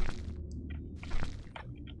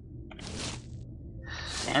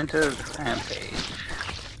 Santa's Rampage.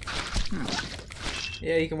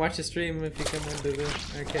 Yeah, you can watch the stream if you come into the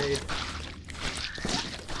arcade.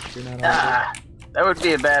 If you're not Ah, that would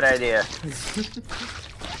be a bad idea.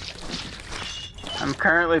 I'm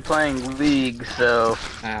currently playing League, so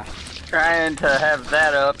Ah. trying to have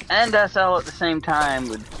that up and SL at the same time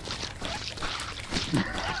would.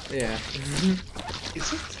 Yeah.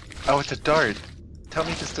 Is it? Oh, it's a dart. Tell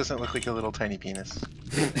me this doesn't look like a little tiny penis.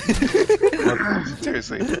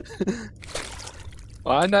 Seriously.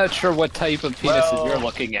 Well, I'm not sure what type of penises Well- you're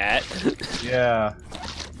looking at. Yeah.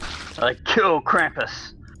 Like, kill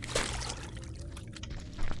Krampus.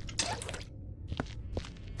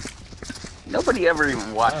 Nobody ever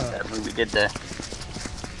even watched that movie, did they?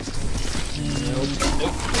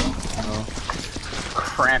 No.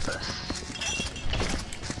 Krampus.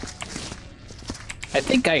 I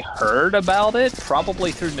think I heard about it,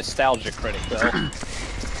 probably through Nostalgia Critic, though.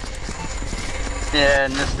 Yeah,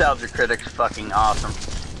 Nostalgia Critic's fucking awesome.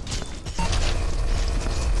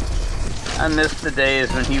 I miss the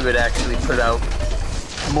days when he would actually put out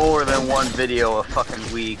more than one video a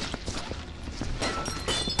fucking week.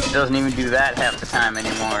 He doesn't even do that half the time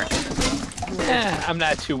anymore. I'm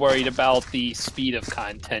not too worried about the speed of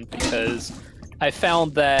content, because I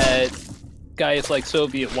found that guys like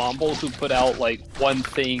Soviet Womble, who put out like one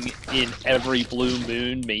thing in every blue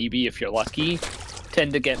moon, maybe if you're lucky,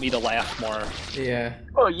 tend to get me to laugh more. Yeah.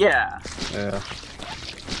 Oh yeah. Yeah.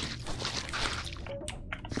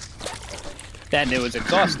 Then it was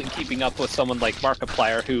exhausting keeping up with someone like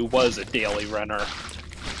Markiplier, who was a daily runner.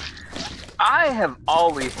 I have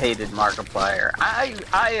always hated Markiplier.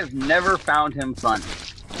 I have never found him funny.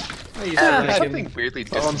 I used to There's like something him. weirdly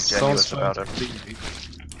disingenuous about him.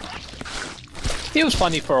 He was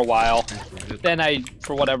funny for a while. Then I,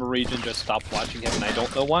 for whatever reason, just stopped watching him, and I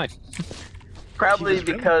don't know why. Probably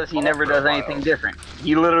because he never does anything different.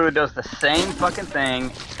 He literally does the same fucking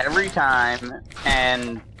thing every time,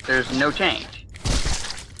 and there's no change.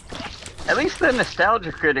 At least the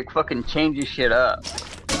Nostalgia Critic fucking changes shit up.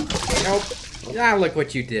 Nope. Ah, look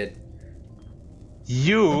what you did.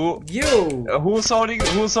 You. You. Who's holding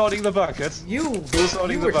the bucket? You. Who's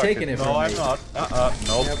holding You the were bucket? taking it no, from I'm me. not.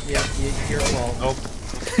 Nope. Yep. Your fault. Nope.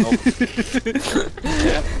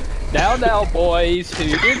 Now, boys, who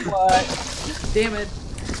did what? Damn it.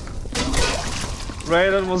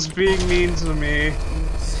 Raylan was being mean to me.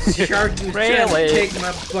 Shark, you Really? trying to take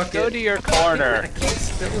my bucket. Go to your corner. I keep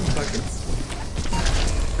spilling buckets.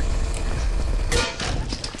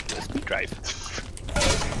 Speed drive.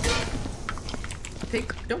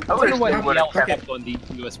 Don't I push wish Wonder why they my would we all have bucket. kept on the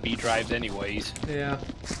USB drives anyways. Yeah.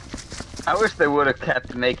 I wish they would have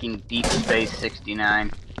kept making Deep Space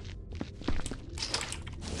 69.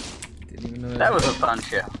 Didn't even know That was a fun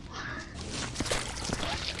show.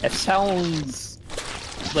 It sounds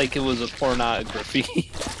like it was a pornography.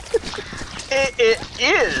 It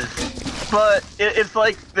is, but it's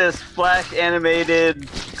like this Flash animated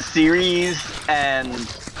series, and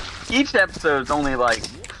each episode's only like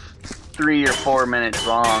 3 or 4 minutes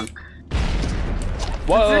long.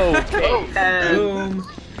 Whoa, okay. And Boom.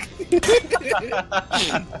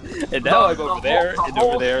 And now I'm over there, and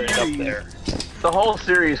over there, and up there. the whole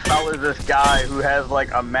series follows this guy who has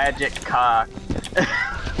like a magic cock,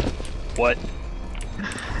 What?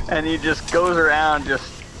 and he just goes around just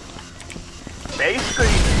basically.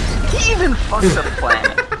 He even fucks the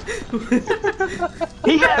planet.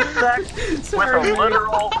 He has sex with a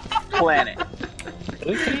literal planet.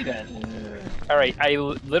 Okay then. Alright, I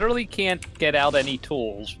literally can't get out any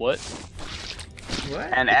tools. What? What?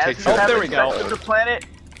 And as takes- he's Oh, there having we go. sex with the planet,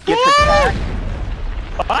 gets attacked.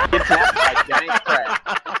 Gets attacked by giant crabs.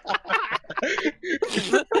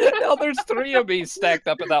 Hell, there's 3 of me stacked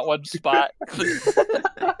up in that one spot.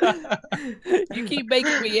 You keep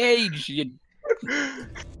making me age, you...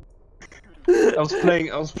 I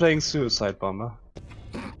was playing Suicide Bomber.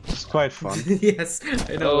 It's quite fun. Yes,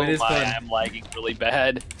 I know, Oh it is my, fun. I'm lagging really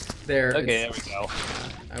bad. There. Okay, there it's- we go.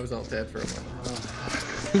 I was all dead for a moment.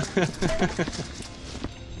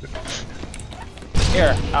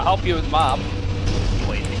 Here, I'll help you with Mob.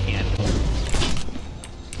 Wait, I can't.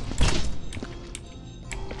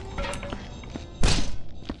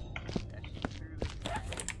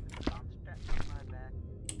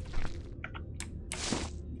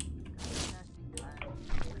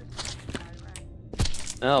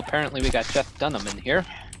 Well, apparently we got Jeff Dunham in here.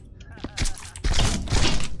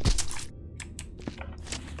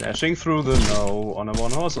 Dashing through the no on a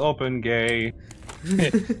one-horse open gay.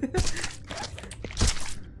 There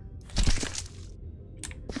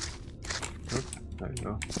you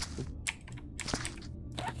go.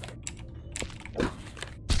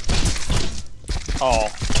 Oh,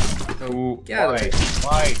 Ooh, Get out of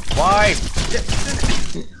why? Why?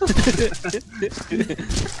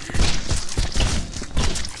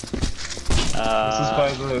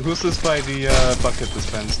 Who's this by the bucket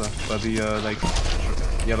dispenser? By the like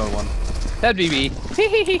yellow one. that'd be me.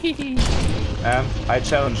 I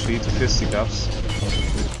challenge you to fisticuffs.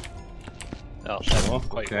 Oh, that Sure, won't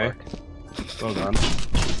quite okay. work. Well done.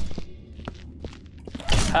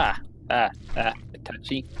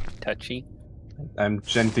 Touchy, touchy. I'm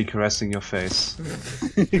gently caressing your face.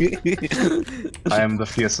 I am the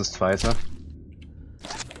fiercest fighter.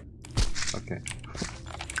 Okay.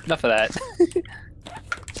 Enough of that.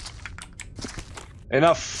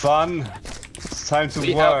 Enough fun! It's time to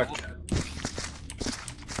We work!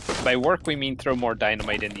 By work, we mean throw more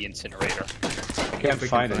dynamite in the incinerator. can't we can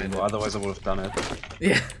find it find anymore, it. otherwise I would have done it.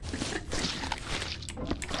 Yeah.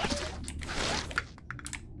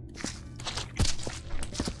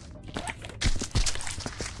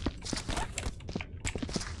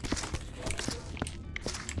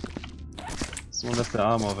 Someone left their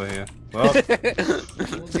arm over here. Well, We'll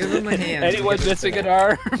give him a hand. Anyone Give him missing an that.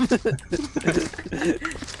 arm?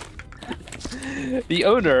 The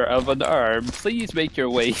owner of an arm, please make your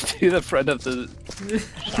way to the front of the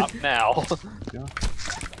shop now. yeah.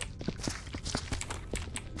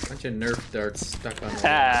 Bunch of Nerf darts stuck on the wall.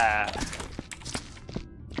 Ah.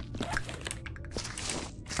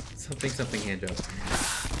 Something hand job.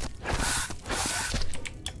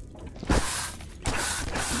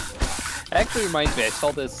 Actually reminds me, I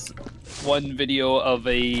saw this one video of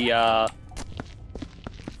a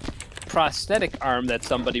prosthetic arm that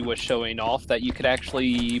somebody was showing off that you could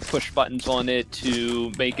actually push buttons on it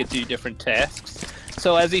to make it do different tasks.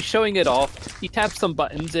 So as he's showing it off, he taps some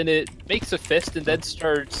buttons and it makes a fist and then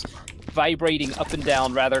starts vibrating up and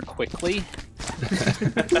down rather quickly.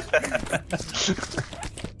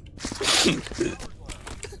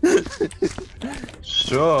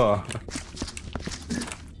 Sure.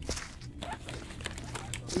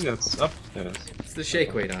 I think that's upstairs. It's the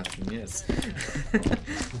shake weight option, yes.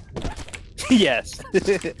 Yes.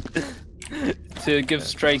 To give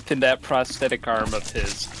strength in that prosthetic arm of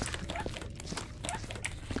his.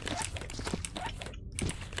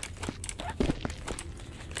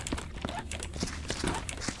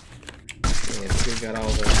 Yeah, we got all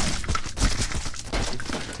the...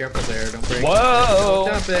 Careful there, don't break Whoa!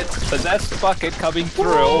 Don't dump it! Possessed bucket coming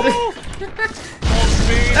through.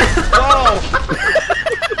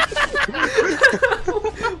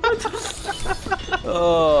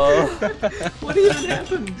 Oh. What even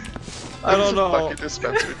happened? I don't know. Bucket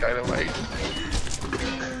dispenser dynamite.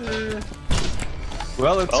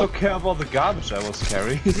 Well, it took care of all the garbage I was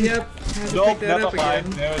carrying. Yep, had to Nope, pick that never up mind.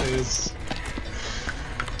 again. There it is.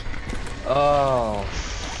 Oh.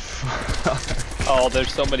 Oh,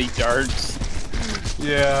 there's so many darts.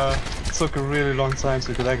 Yeah, it took a really long time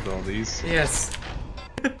to collect all these. Yes.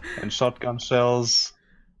 And shotgun shells.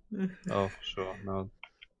 Oh, sure, no.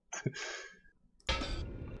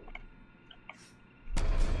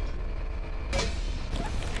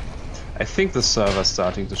 I think the server's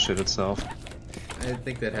starting to shit itself. I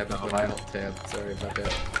think that happens when I alt tab. Sorry about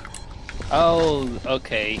that. Oh,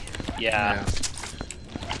 okay. Yeah.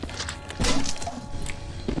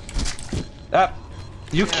 Ah!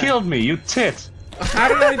 You killed me, you tit! How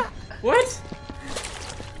did I... What?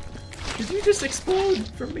 Did you just explode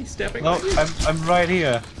from me stepping No, on you? I'm right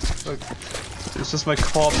here. Look, it's just my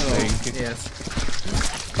corpse thing.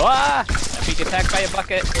 Yes. Ah! I'm being attacked by a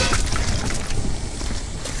bucket.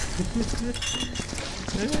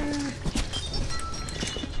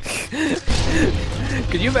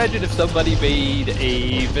 Could you imagine if somebody made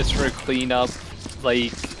a Viscera cleanup,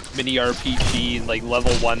 like, mini RPG, like,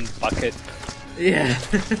 level 1 bucket? Yeah.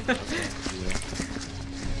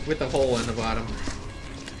 With a hole in the bottom.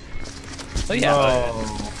 Oh, yeah. No,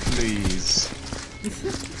 please.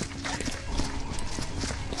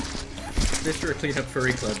 Viscera Cleanup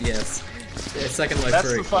Furry Club, yes. Yeah, Second Life That's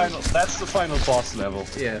Furry the Club. final. That's the final boss level.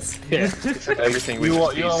 Yes. Yeah. Except everything would You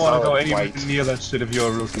just be don't want to go solid anywhere white. near that shit if you're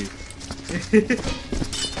a rookie.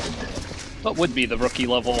 What would be the rookie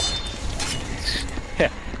level?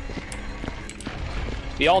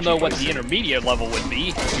 We all know what the intermediate level would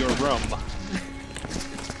be. Your room.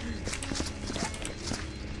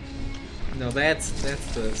 No, that's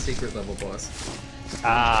the secret level boss.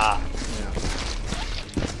 Ah. Yeah.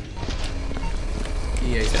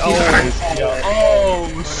 EA.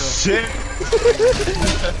 Oh shit!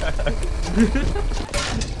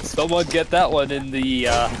 Someone get that one in the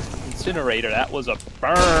incinerator. That was a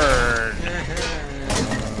burn.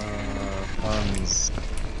 Puns.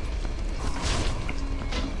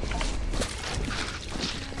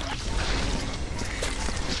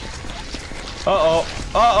 Uh-oh!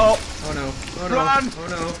 Uh-oh! Oh no. Oh no. Run! Oh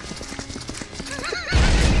no.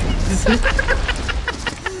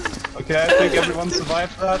 Okay, I think everyone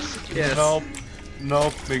survived that. Yes. Nope.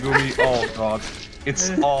 Nope, Megumi. Oh god.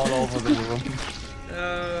 It's all over the room.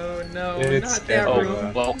 Oh no, It's not that everywhere.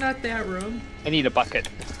 room. Well. Not that room. I need a bucket.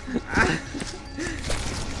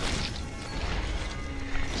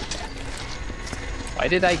 Why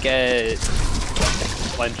did I get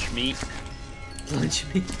lunch meat? Lunch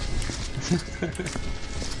meat.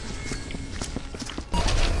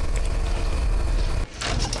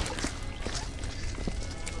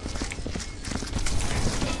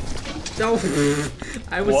 No,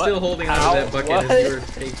 I was What? still holding on How? to that bucket What? as you were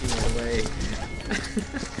taking it away.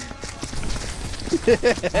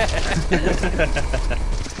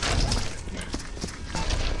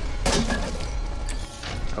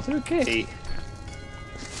 Okay.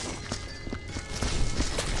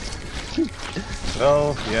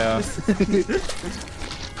 Oh, yeah.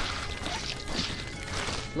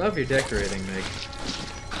 Love your decorating, Meg.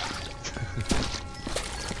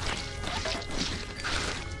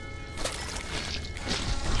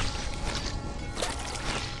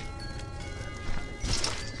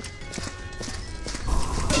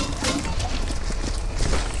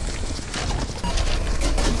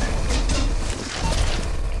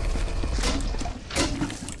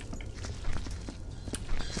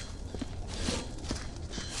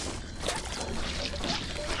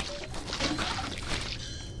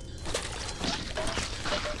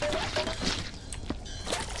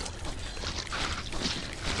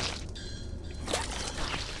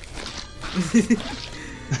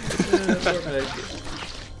 Poor Meg.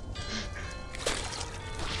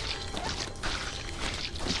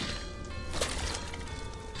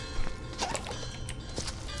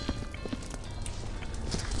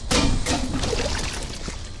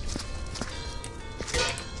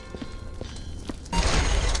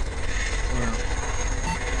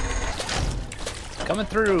 Coming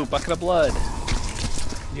through, bucket of blood.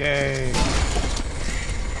 Yay.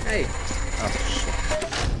 Hey, Oh,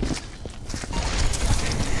 shit.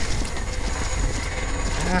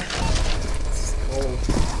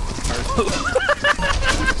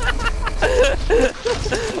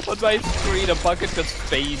 On my screen, a bucket just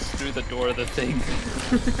fades through the door of the thing.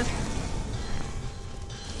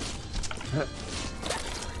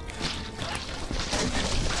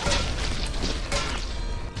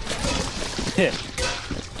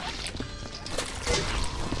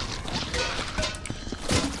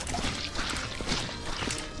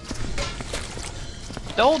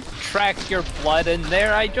 Don't track your blood in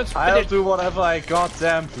there. I just I'll finished. do whatever I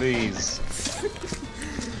goddamn please.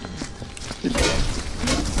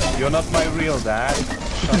 You're not my real dad.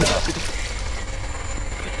 Shut up.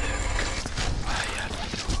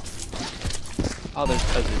 Father's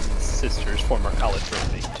cousin's sister's former college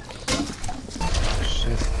roommate.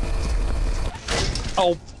 Shit.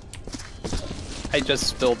 Oh. I just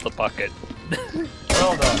spilled the bucket.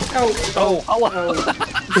 Well done. oh, Hello.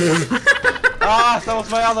 Ah, that was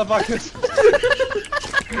my other bucket.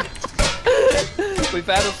 We've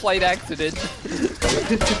had a flight accident.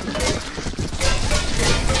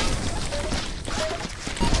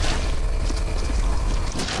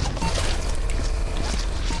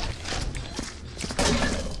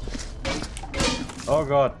 Oh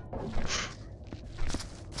god.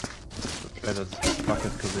 That is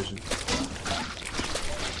bucket collision.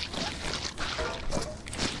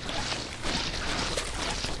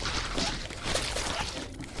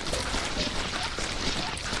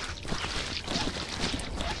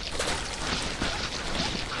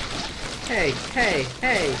 hey, hey,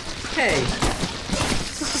 hey, hey.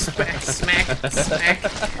 Smack, smack, smack.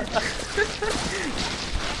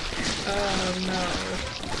 Oh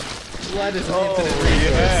no. Blood is an infinite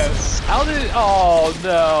resource. Yes. How did? Oh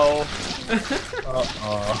no!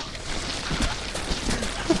 Uh-oh.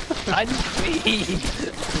 Unclean.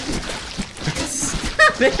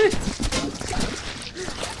 Stop it!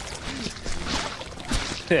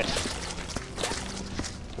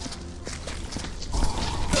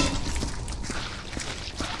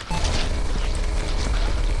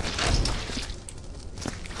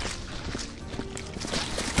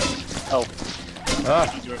 Oh,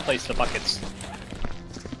 Ah, you replace the buckets.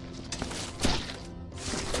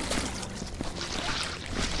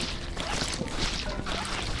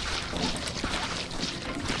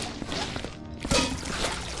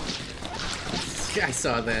 I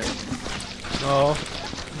saw that. no.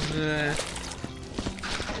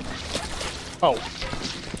 Oh,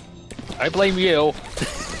 I blame you.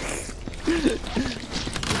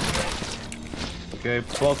 Okay,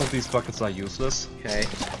 both of these buckets are useless. Okay.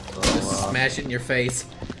 So, Just smash it in your face.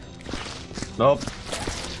 nope.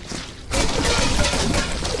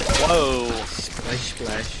 Whoa. Splash,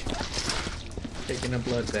 splash. Taking a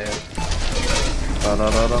blood bath.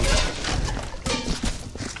 Da-da-da-dum.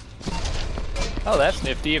 Oh, that's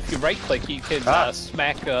nifty. If you right click, you can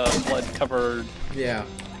smack a blood covered. Yeah.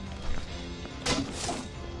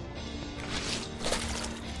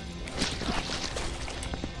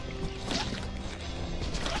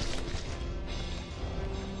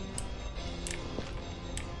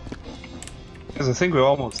 Because I think we're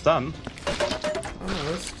almost done.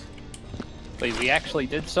 Almost. Wait, we actually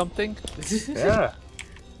did something? Yeah.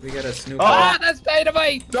 We got a snoop. Ah, that's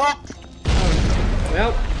dynamite!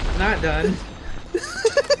 Well, not done.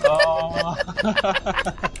 Oh.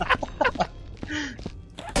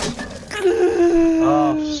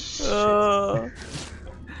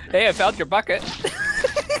 Hey, I found your bucket.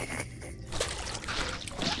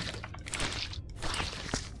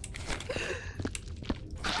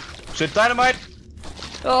 Shit, dynamite!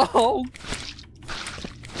 Oh,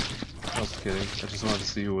 I was kidding. I just wanted to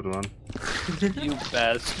see who would run. you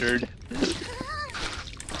bastard.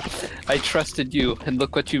 I trusted you, and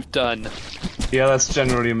look what you've done. Yeah, that's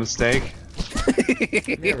generally a mistake.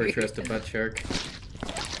 Never trust a butt shark.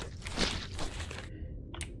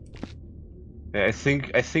 Yeah, I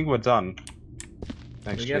think we're done.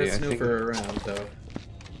 Actually, We got a I think... snooper around, though.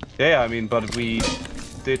 Yeah, I mean, but we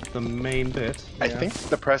did the main bit. I Yeah. think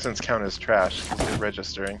the presents count as trash because they're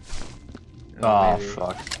registering. Oh, maybe.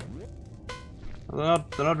 fuck.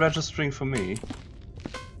 They're not registering for me.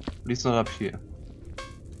 At least not up here.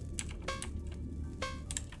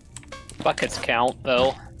 Buckets count,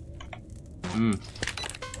 though. Hmm.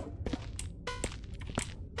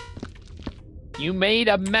 You made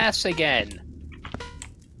a mess again.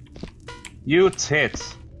 You tit!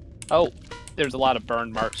 Oh, there's a lot of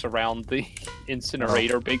burn marks around the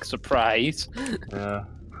incinerator. Big surprise. Yeah.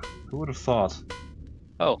 Who would have thought?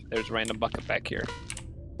 Oh, there's a random bucket back here.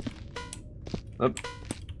 Up.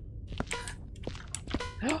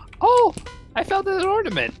 Oh, I found an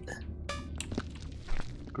ornament.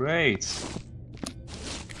 Great.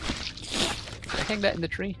 Can I hang that in the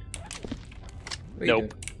tree? What you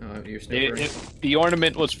Nope. doing? Oh, you're snoopering. The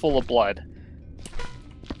ornament was full of blood.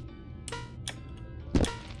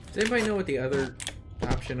 Does anybody know what the other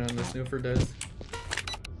option on the snooper does?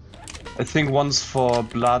 I think one's for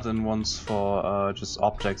blood and one's for just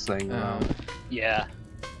objects laying around. Yeah.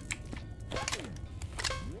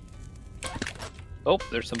 Oh,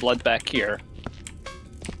 there's some blood back here.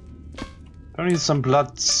 Apparently there's some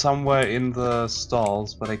blood somewhere in the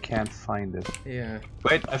stalls, but I can't find it. Yeah.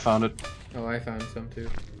 Wait, I found it. Oh, I found some too.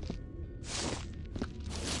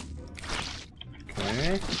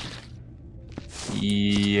 Okay.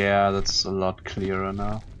 Yeah, that's a lot clearer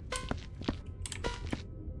now.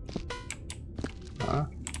 Huh?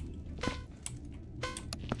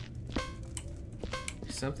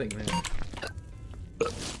 There's something there.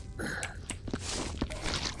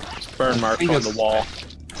 Burn marks think on the it's- wall.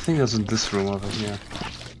 I think that's in this room over here.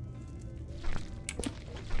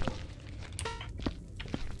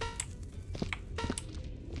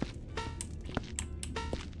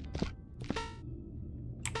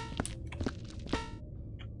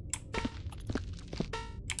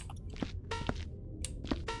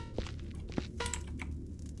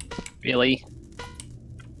 Really?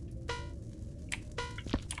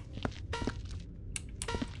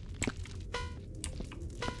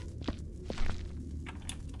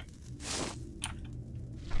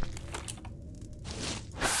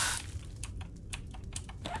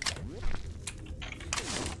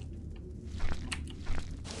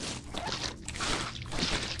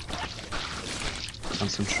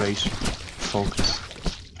 Concentration. Focus.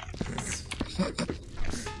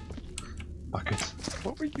 Bucket.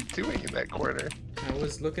 What were you doing in that corner? I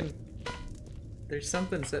was looking. There's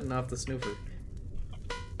something setting off the snooper.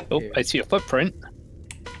 Oh, Here. I see a footprint.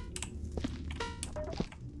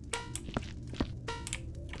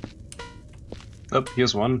 Oh,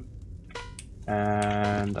 here's one.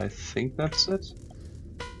 And I think that's it.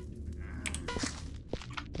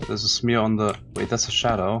 There's a smear on the... Wait, that's a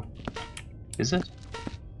shadow. Is it?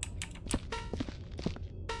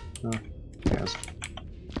 No. Yes.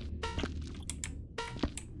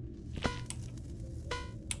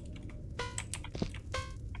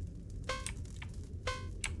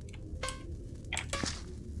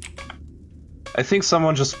 I think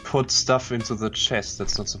someone just put stuff into the chest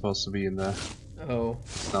that's not supposed to be in there. Oh.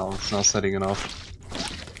 No, it's not setting it off.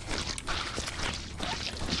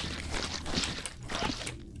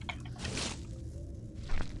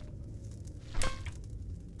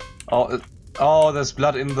 Oh, there's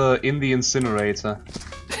blood in the incinerator.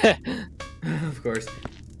 Of course.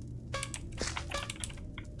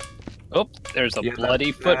 Oh, there's a Yeah,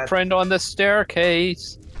 bloody that- footprint on the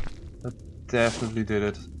staircase. Definitely did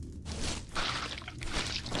it.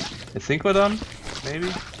 I think we're done. Maybe.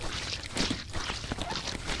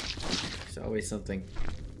 There's always something.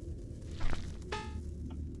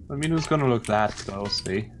 I mean, who's gonna look that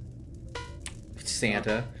closely?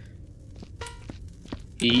 Santa.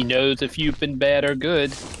 He knows if you've been bad or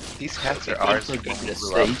good. These hats are ours. For when we goodness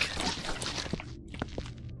grew up. sake.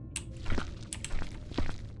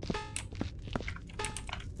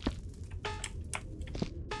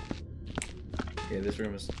 Yeah, this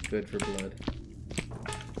room is good for blood.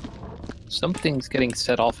 Something's getting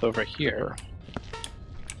set off over here.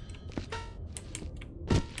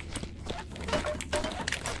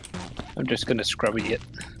 I'm just gonna scrubby it.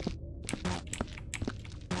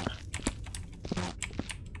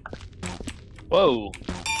 Whoa.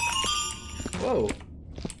 Whoa.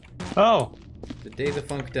 Oh, The day the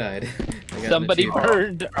funk died. I got an Somebody achievement.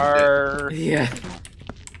 burned our... Yeah.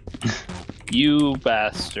 You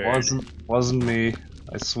bastard. wasn't me.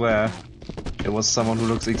 I swear. It was someone who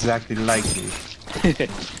looks exactly like me.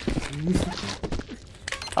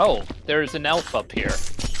 Oh, there's an elf up here.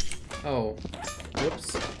 Oh.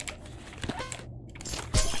 Whoops.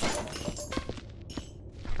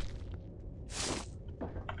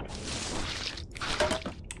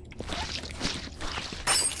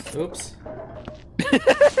 Oops.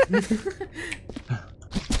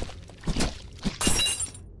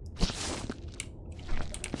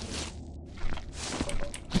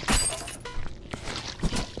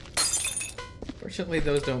 Fortunately,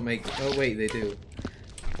 those don't make. Oh wait, they do.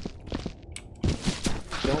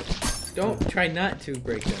 Don't try not to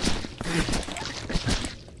break them.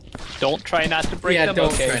 Don't try not to break them? Yeah,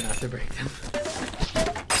 don't okay. try not to break them.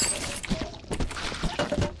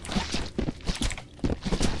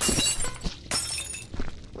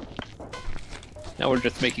 Now we're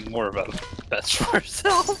just making more of a mess for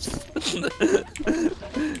ourselves.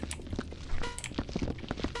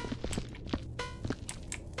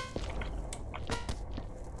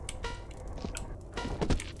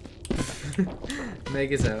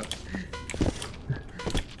 Meg is out.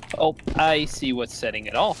 Oh, I see what's setting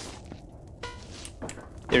it off.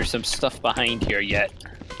 There's some stuff behind here yet.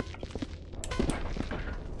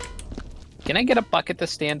 Can I get a bucket to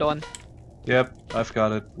stand on? Yep, I've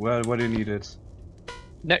got it. Well, what do you need it?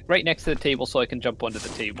 Right next to the table so I can jump onto the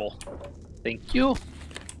table. Thank you.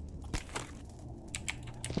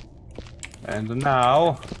 And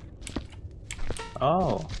now...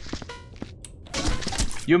 Oh.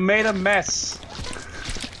 You made a mess!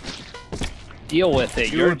 Deal with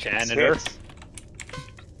it, you're a You janitor. tit.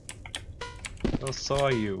 So saw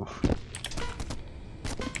you.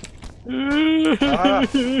 Ah.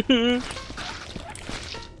 Candy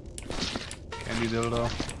dildo.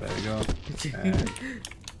 There you go. And...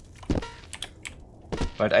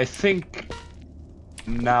 But I think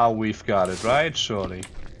now we've got it, right? Surely.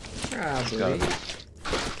 Probably.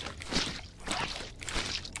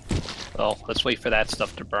 Well, let's wait for that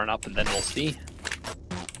stuff to burn up and then we'll see.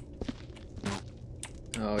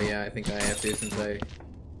 Oh yeah, I think I have to since I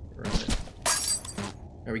run it.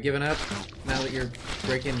 Are we giving up now that you're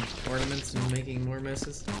breaking ornaments and making more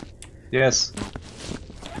messes? Yes.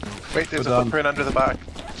 Wait, there's Put a on. footprint under the back.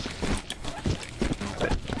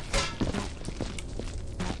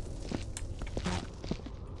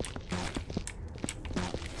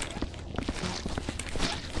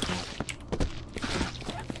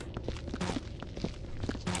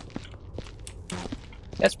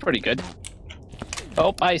 That's pretty good.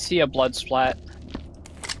 Oh, I see a blood splat.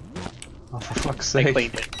 Oh, for fuck's I sake.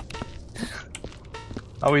 cleaned it.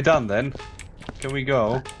 Are we done then? Can we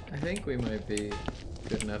go? I think we might be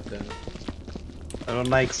good enough then. I don't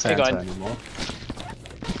like Santa on. anymore.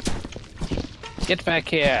 Get back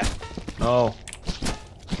here. No.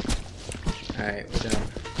 Alright, we're done.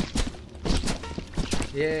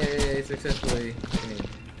 Yay, successfully cleaned.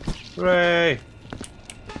 Hooray!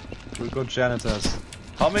 We're good janitors.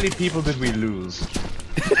 How many people did we lose?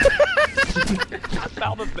 Not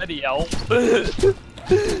found as many elves.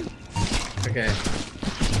 Okay.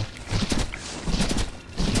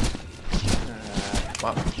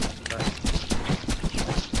 Wow.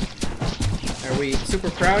 Are we super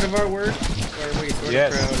proud of our work? Or are we sort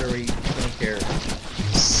Yes. of proud or we don't care?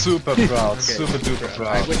 Super proud. Okay, Super duper I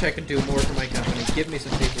proud. wish I could do more for my company. Give me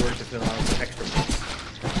some paperwork to fill out extra months.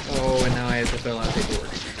 Oh, and now I have to fill out paperwork.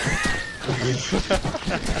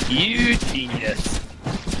 You genius.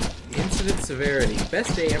 Incident severity.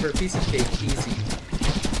 Best day ever. Piece of cake. Easy.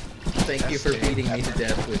 Thank you Best for day beating me to ever.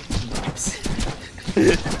 death with mops.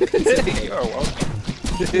 You're welcome.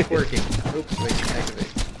 Working. Oops, wait,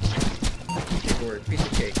 activate. Paperwork. Piece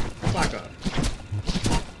of cake. Clock off.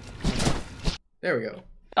 There we go.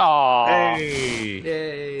 Aww. Hey!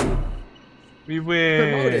 Yay. We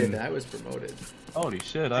win! Promoted. I was promoted. Holy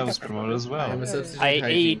shit, I was promoted as I well. am a substitute I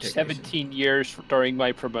hygiene aged technician. 17 years during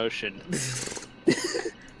my promotion.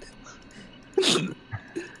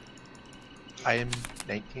 I am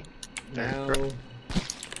 19. Now,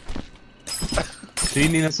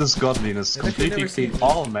 Cleanliness is godliness. I've actually Completely never seen clean this.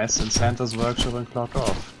 all mess in Santa's workshop and clock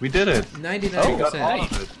off. We did it! We got all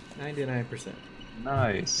 99%. of it. 99%.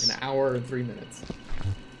 Nice. An hour and 3 minutes.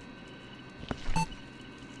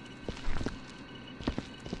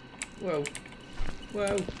 Whoa.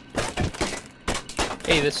 Whoa.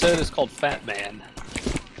 Hey, this soda's called Fat Man.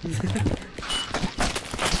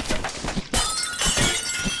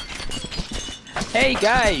 Hey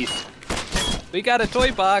guys! We got a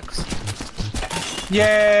toy box!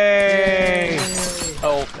 Yay!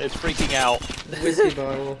 Oh, it's freaking out. Whiskey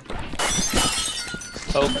bottle.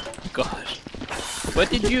 Oh gosh. What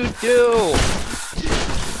did you do?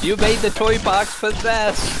 You made the toy box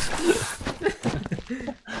possessed.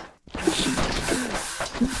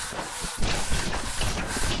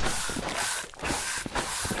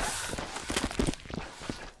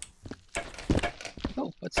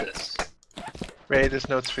 Oh, what's this? Ray, there's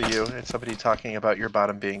notes for you. It's somebody talking about your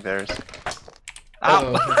bottom being theirs.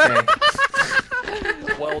 Oh, okay.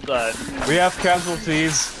 Well done. We have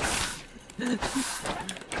casualties. Oh,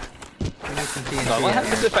 what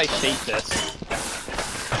happens if I shake this?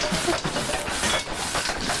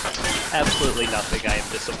 Absolutely nothing. I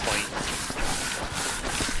am disappointed.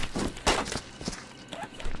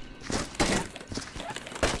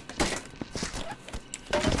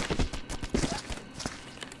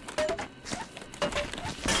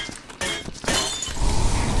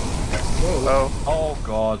 Oh, Oh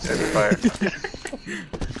god. there's a fire.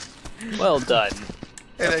 Well done.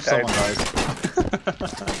 And I Someone died.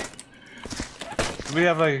 died. We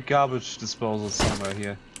have like a garbage disposal somewhere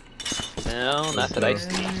here. No, not that I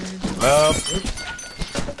see. Well,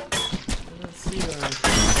 Let's see that.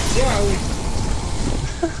 Wow.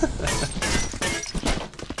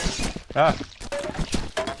 ah,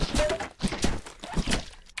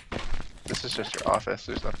 This is just your office.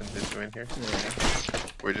 There's nothing to do in here.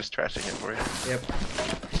 We're just trashing it for you. Yep.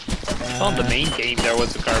 On the main game, there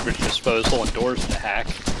was a garbage disposal and doors to hack.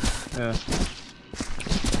 yeah.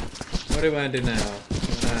 What do I want to do now?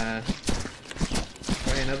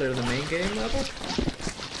 Try another of the main game level?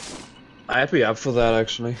 I'd be up for that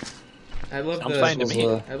actually. I love Sounds the fine to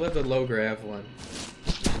me. I love the low grav one.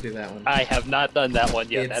 We should do that one. I have not done that one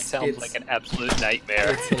yet. That It's- sounds it's- like an absolute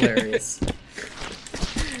nightmare. It's hilarious.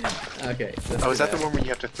 Okay. So let's Oh, do is that the one where you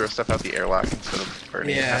have to throw stuff out the airlock instead of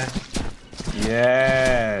burning it? Yeah.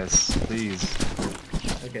 Yes, please.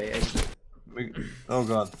 Okay. Exit. Oh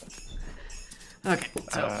god. Okay.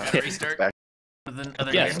 So Uh, restart back. with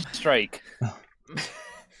another Yes, game. strike.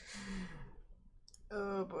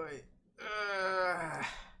 Oh boy.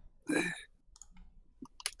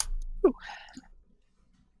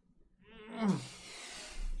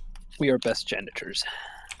 We are best janitors.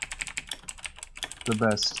 The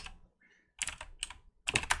best.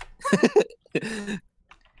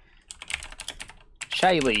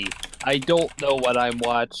 Shiley, I don't know what I'm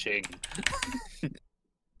watching.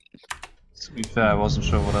 To be fair, I wasn't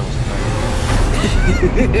sure what I was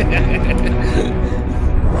playing.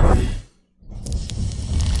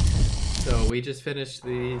 So we just finished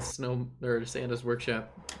the Santa's Workshop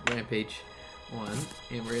Rampage one,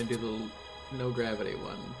 and we're gonna do the no gravity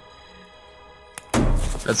one.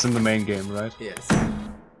 That's in the main game, right? Yes.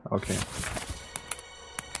 Okay.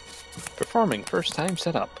 Performing first time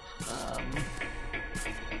setup.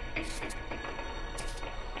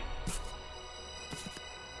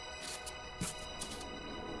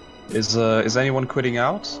 Is anyone quitting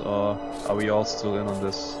out, or are we all still in on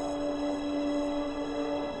this?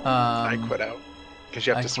 I quit out. Because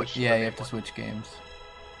you have to switch. Yeah, you have to switch games.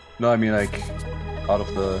 No, I mean like out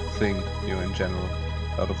of the thing, you know, in general,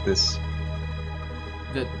 out of this.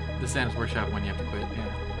 The Santa's Workshop one you have to quit.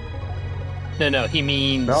 Yeah. No, he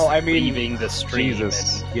means No, I mean, leaving the stream.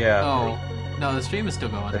 Jesus. Yeah. Oh no, the stream is still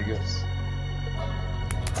going. I guess.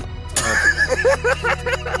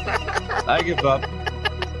 I give up.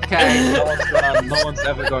 Okay. No one's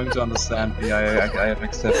ever going to understand me. I have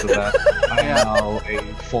accepted that. I am now a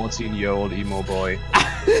 14-year-old emo boy.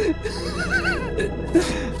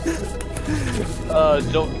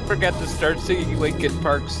 Don't forget to start singing Linkin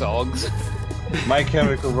Park songs. My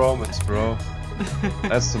Chemical Romance, bro.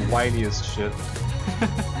 That's the whiniest shit.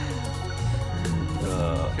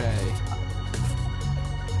 Okay.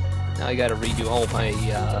 Now I gotta redo all my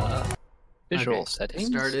visual Okay, settings.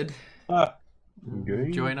 Started. Ah. Okay.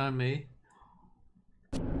 Join on me.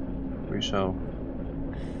 We shall.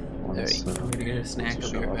 There Once, I'm gonna get a snack.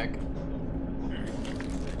 I'll be right back.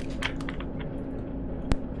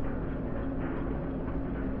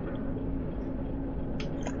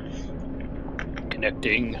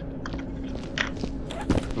 Connecting.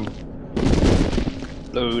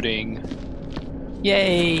 Loading.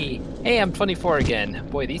 Yay! Hey, I'm 24 again.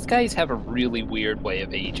 Boy, these guys have a really weird way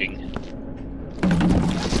of aging.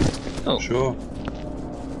 Oh, Sure.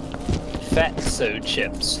 fatso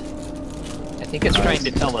chips. I think it's trying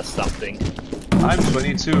to tell us something. I'm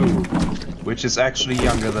 22, which is actually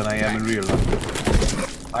younger than I am in real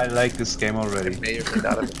life. I like this game already. May or may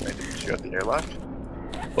not have been trying to shoot out the airlock.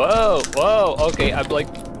 Whoa, whoa, okay, I'm like,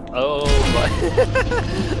 oh my.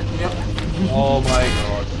 Oh my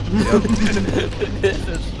god. This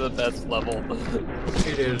is the best level.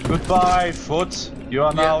 It is. Goodbye, Foot. You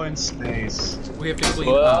are now in space. We have to clean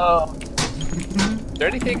up. Whoa. Is there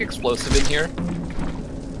anything explosive in here?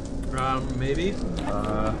 Maybe?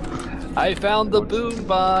 I found the boom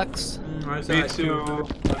box. I saw Me it too.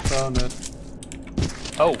 I found it.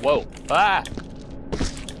 Oh, whoa. Ah!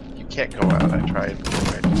 You can't go out. I tried.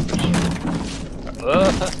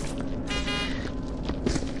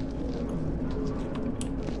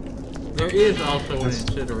 There is also an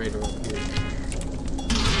incinerator up here.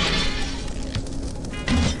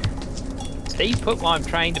 Stay put while I'm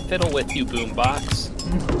trying to fiddle with you, boombox.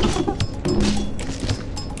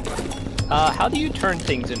 How do you turn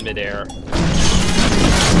things in midair?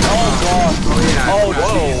 Oh god! Oh yeah. Oh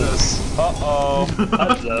whoa. Jesus! Uh-oh.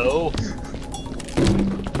 Hello.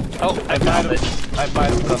 Oh, I found it. I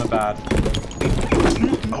might have done a bad.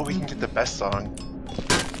 Oh, we can get the best song.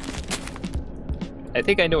 I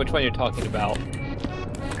think I know which one you're talking about.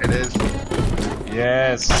 It is.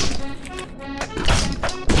 Yes.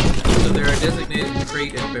 So there are designated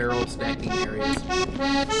crate and barrel stacking areas.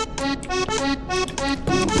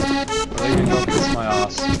 Well, you know, kiss my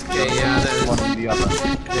ass. Okay, yeah, that One is, and the other.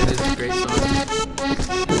 that is a great song.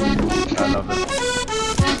 I love it.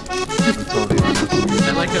 I'm totally honest. I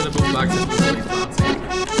like how the boombox is really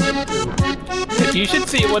bouncy. You should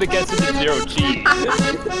see it when it gets into 0 G.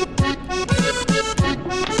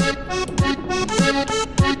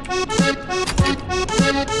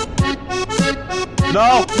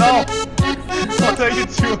 No! No! What are you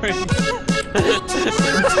doing? I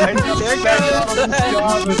just stepped out of this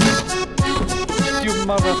garbage. You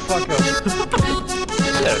motherfucker.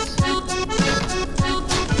 Yes.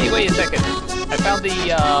 Hey, wait a second. I found the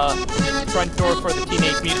front door for the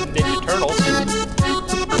Teenage Mutant Ninja Turtles.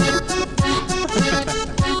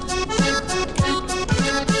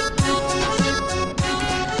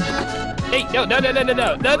 Hey, no, no, no, no, no,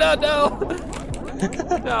 no, no, no, no!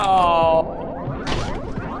 No!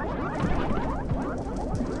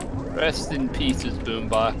 Rest in pieces,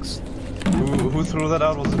 boombox. Who threw that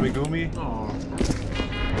out? Was it Megumi? Aw.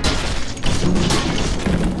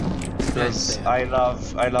 Yes, I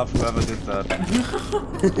love whoever did that.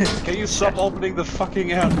 Can you stop opening the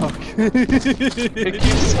fucking airlock? It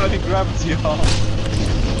keeps turning gravity off.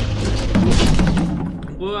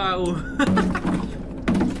 Wow.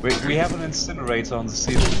 Wait, we have an incinerator on the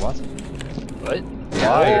ceiling, what? What?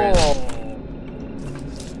 Why? Oh,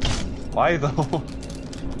 Why though?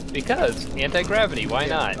 because anti-gravity, why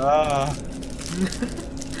not? Ah!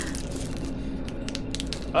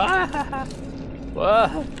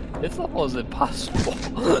 What? This level is impossible.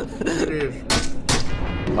 It is.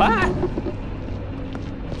 Ah!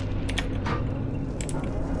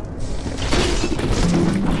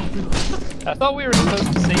 I thought we were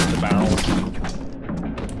supposed to save the barrels.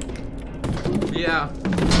 Yeah.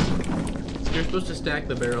 You're supposed to stack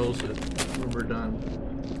the barrels when we're done.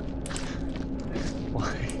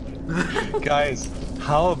 Why? Guys,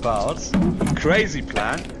 how about crazy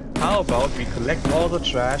plan? How about we collect all the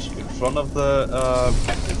trash in front of the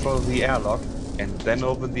airlock, and then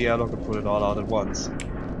open the airlock and put it all out at once?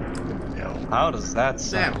 How does that That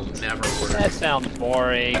sound? will never work. That sounds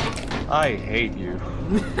boring. I hate you.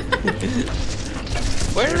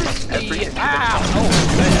 Where's the... Everything. Ah!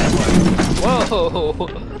 Oh, whoa!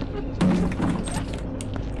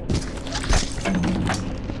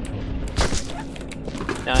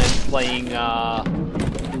 Now I'm playing,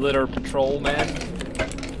 Litter Patrolman.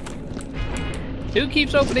 Who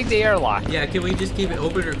keeps opening the airlock? Yeah, can we just keep it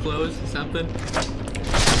open or closed or something?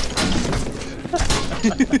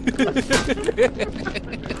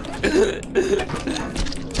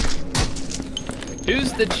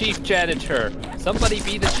 Who's the chief janitor? Somebody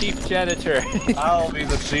be the chief janitor. I'll be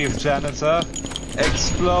the chief janitor.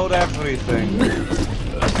 Explode everything.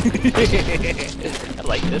 I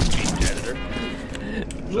like this chief janitor.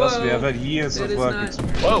 Trust me, I've had years That of is work not-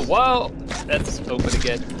 experience. Whoa, whoa! That's open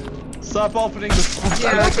again. Stop opening the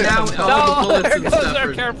Yeah, now all No, the bullets there and goes stuff our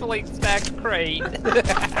are... carefully stacked crate.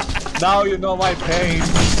 Now you know my pain.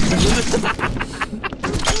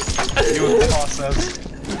 You process.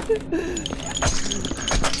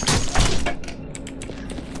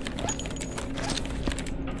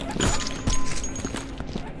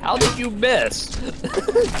 How did you miss?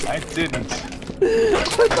 I didn't.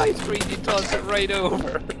 On my screen, you tossed it right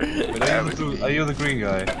over. But are you the green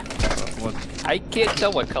guy? What? I can't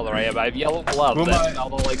tell what color I am. I have yellow gloves. Who am That's I?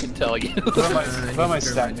 all I can tell you. Who am I, who am I I need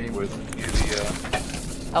to turn my stacking name. with? You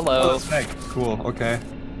the, Hello. Oh, that's Meg. Cool, okay.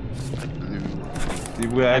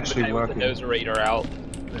 We're actually I working. the noserator out.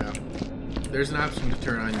 Yeah. There's an option to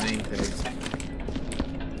turn on name tags.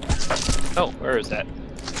 Oh, where is that?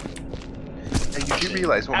 And you do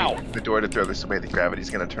realize when we open the door to throw this away, the gravity's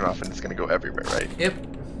gonna turn off and it's gonna go everywhere, right? Yep.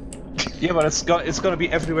 Yeah, but it's gonna be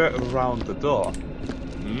everywhere around the door.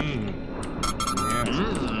 Mmm. Yes.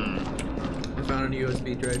 I found a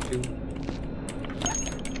USB drive too.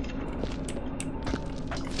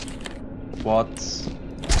 What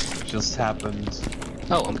just happened?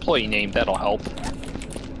 Oh, employee name, that'll help.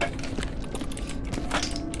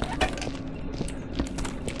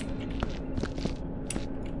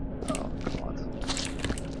 Oh god.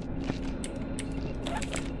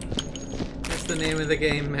 What's the name of the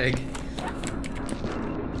game, Meg?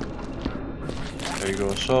 There you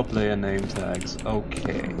go, show player name tags.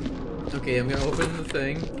 Okay. Okay, I'm gonna open the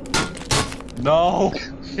thing. No!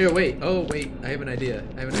 Here, wait. Oh, wait. I have an idea.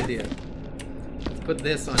 Let's put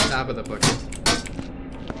this on top of the bucket.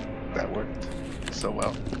 That worked so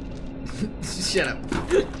well. Shut up.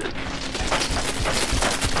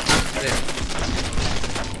 There.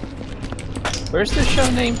 Where's the show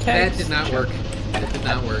name tag? That did not work.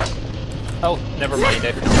 Oh, never mind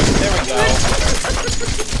it. There we go.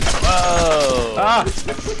 Whoa! Ah!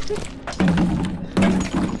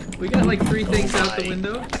 We got like 3 things out the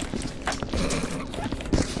window.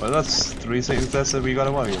 Well, that's 3 things that we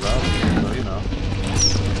gotta worry about. So, you know,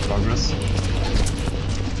 it's progress.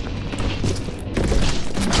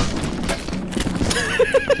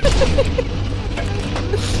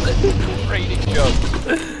 Great joke.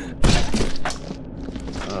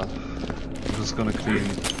 I'm just gonna clean.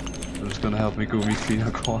 I'm just gonna help Megumi clean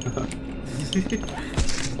a corner.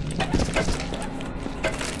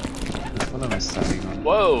 What am I standing on?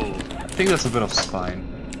 Whoa! I think that's a bit of spine.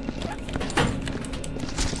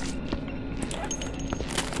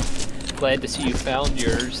 Glad to see you found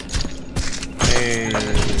yours. Hey.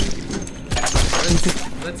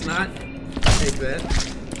 Let's not take that.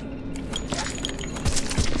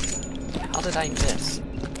 How did I miss?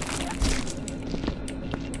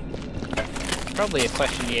 Probably a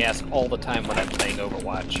question you ask all the time when I'm playing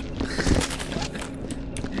Overwatch.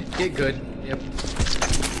 Get good. Yep.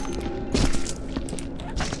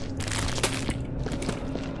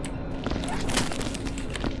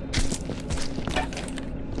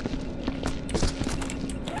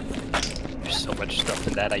 There's so much stuff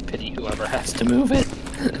in that, I pity whoever has to move it.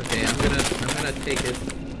 Okay, I'm gonna take it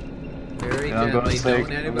very Yeah, I'm gently. gonna take.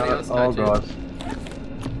 Don't anybody else touch Oh god.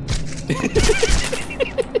 it.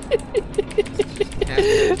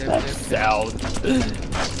 That sound.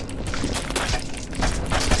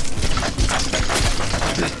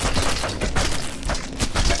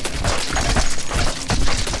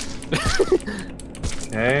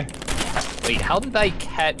 Okay. Wait, how did I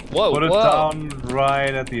cat? Whoa, Put it whoa. down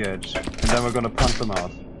right at the edge, and then we're gonna punch them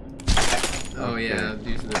out. Oh yeah,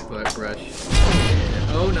 use the brush.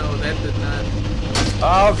 Oh no, that did not.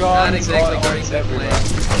 Oh god, Not it's exactly all- according it's to everywhere.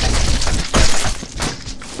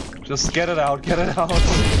 Just get it out, get it out.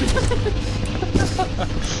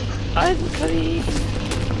 Unclean.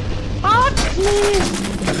 Unclean.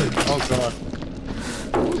 Oh god.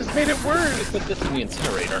 Just made it worse. Put this in the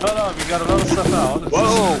incinerator. No, we got a lot of stuff out.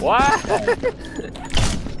 Whoa, what?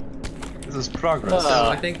 This is progress. So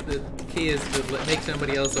I think the key is to make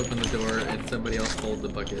somebody else open the door and somebody else hold the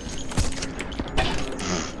bucket.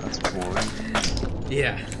 That's boring.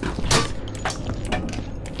 Yeah.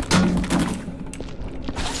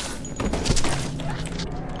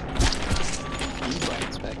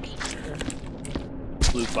 Lights back here.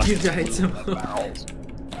 Blue bucket. You died somehow. Valves.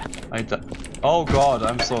 Oh god,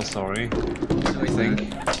 I'm so sorry. No, I think.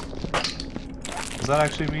 Was that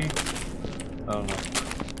actually me? I don't know.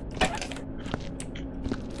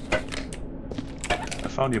 I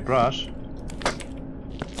found your brush.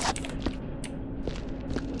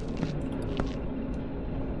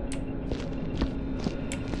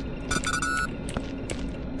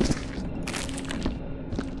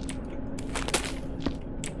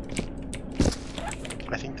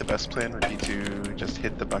 I think the best plan would be to just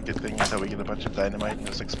hit the bucket thing until we get a bunch of dynamite and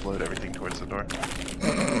just explode everything towards the door.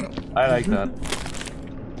 I like that.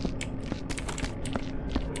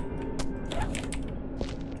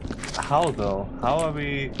 How though? How are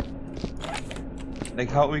we... Like,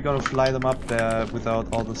 how are we gonna fly them up there without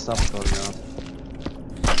all the stuff going out?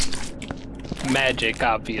 Magic,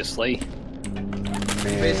 obviously. You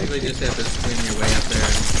basically just have to swing your way up there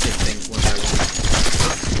and hit things one by one.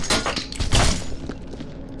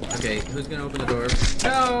 Okay, who's gonna open the door?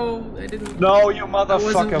 No, I didn't. No, you wasn't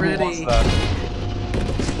motherfucker, who ready. wants that?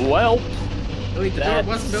 Well, Oh, wait, the door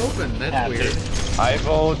wasn't open. That's happened. weird. I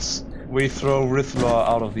vote we throw Rithlar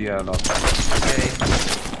out of the airlock. Okay.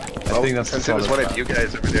 I think that's Since the it was solid one of plan. you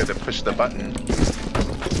guys over there that pushed the button.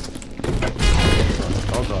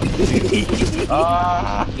 Oh god.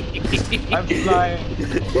 Ah! I'm flying.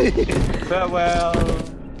 Farewell.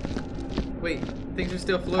 Wait, things are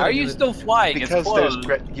still floating. How are you still flying? Because it's closed.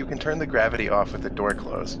 you can turn the gravity off with the door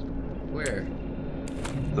closed. Where?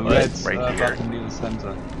 The What? red Right here. button near the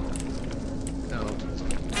center. No.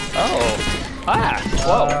 Oh. Ah.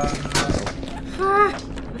 Whoa.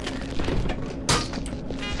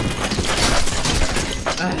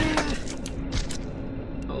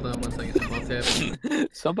 Hold on 1 second. What's happening?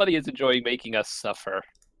 Somebody is enjoying making us suffer.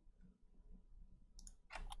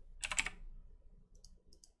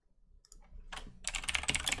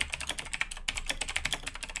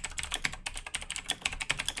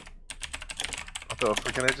 Although if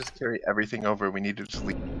we're gonna just carry everything over, we need to just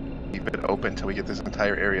leave it open until we get this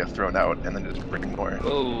entire area thrown out, and then just bring more.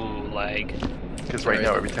 Oh, lag. Because right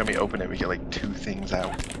now, every time we open it, we get like 2 things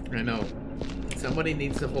out. I know. Somebody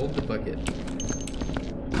needs to hold the bucket.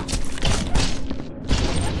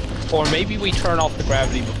 Or maybe we turn off the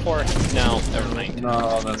gravity before. No, never mind.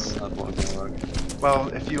 No, that's not what will work. Well,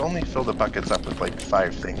 if you only fill the buckets up with like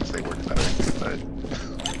 5 things, they work better. But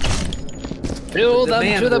Fill them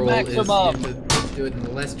man to the rule is maximum. you have to do it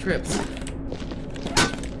in less trips.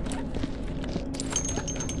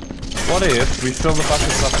 What if we fill the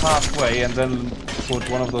buckets up halfway and then put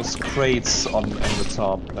one of those crates on the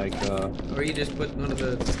top, like Or you just put one of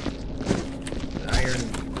the iron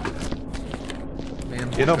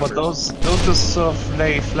manhole you know, but covers. those just sort of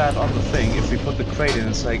lay flat on the thing. If we put the crate in,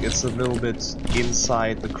 it's like it's a little bit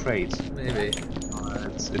inside the crate. Maybe.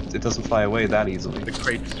 It doesn't fly away that easily. the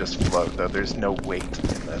crates just float, though. There's no weight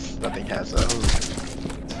in this. Nothing has a...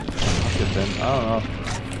 But then, I don't know.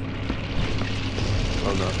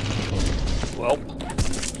 Hold on. Well,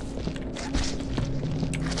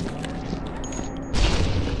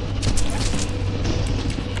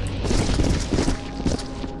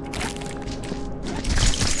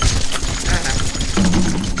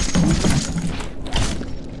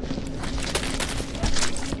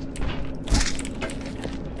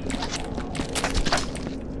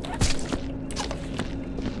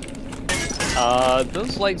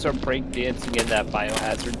 those legs are breakdancing in that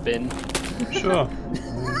biohazard bin. Sure.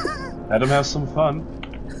 Let him have some fun.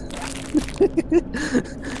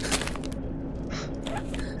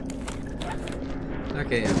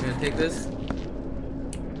 Okay, I'm gonna take this.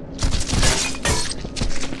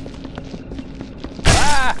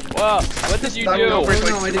 Ah! Well, what did you Not do? over. Oh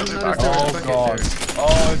no, I didn't notice there was a Oh bucket god. there.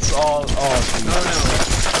 Oh, it's all. Oh,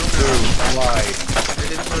 dude, why? I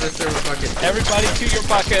didn't notice there was a bucket there. Everybody to your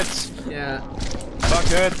buckets. Yeah,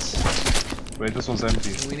 Bucket! Wait, this one's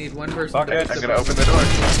empty. we need one person. Bucket. to I'm pick gonna the open the door.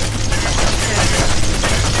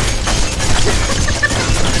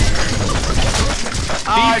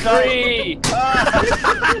 Be free!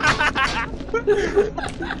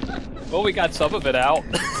 Well, we got some of it out.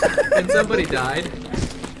 bucket. And somebody died.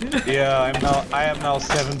 Yeah, I am now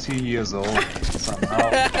 17 years old. Somehow.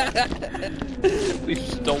 We've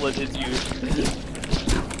stolen his youth.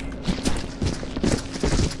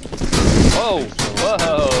 Whoa!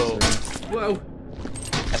 Whoa! Whoa.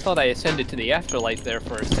 I thought I ascended to the afterlife there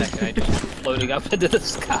for a second. I just was floating up into the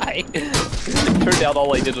sky. Turned out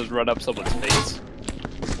all I did was run up someone's face.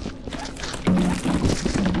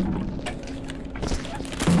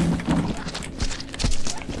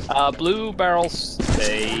 Blue barrels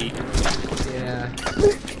stay. Yeah.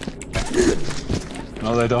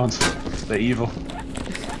 No, they don't. They're evil.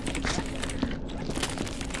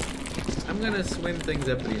 I'm gonna swim things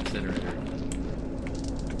up to the incinerator.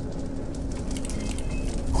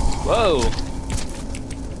 Whoa!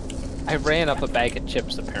 I ran up a bag of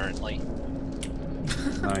chips apparently.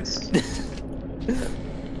 Nice.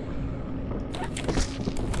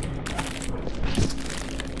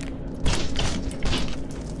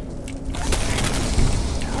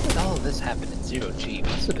 How did all of this happen in 0G?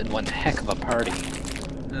 Must have been one heck of a party.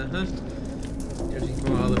 Uh-huh. Judging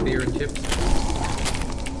from all the beer and chips.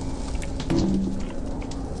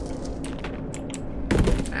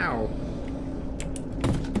 Ow.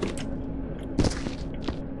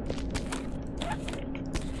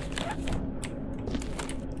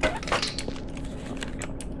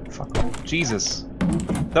 Fuck off. Jesus.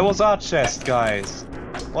 That was our chest, guys.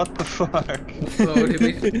 What the fuck? Oh,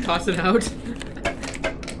 did we toss it out?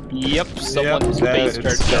 Yep, someone there, spaced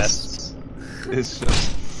our chest. It's just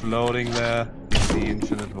floating there in the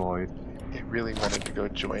infinite void. It really wanted to go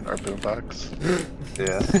join our boombox.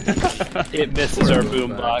 Yeah. It misses our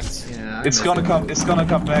boombox. Yeah. It's gonna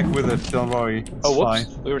come back with it, don't worry. It's Oh, whoops.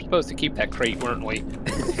 fine. We were supposed to keep that crate, weren't we?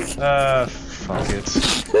 Fuck it.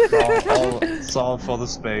 It's all for the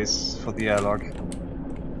space, for the airlock.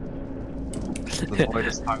 The void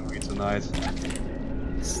is hungry tonight.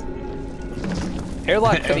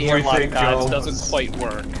 Airlock for the airlock Everything gods goes. doesn't quite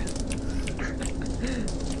work.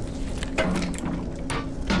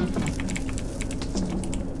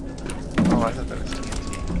 Oh, I thought that was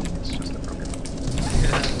TNT. It's just a broken.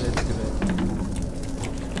 That's good.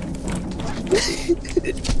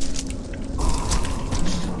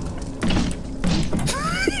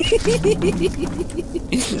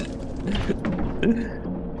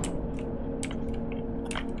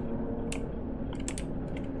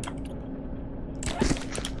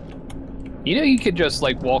 You know, you could just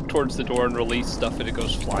like walk towards the door and release stuff and it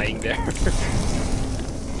goes flying there.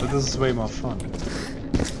 But this is way more fun.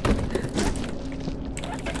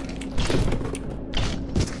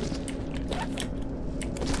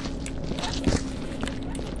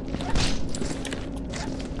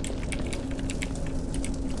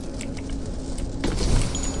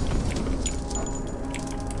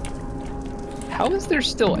 How is there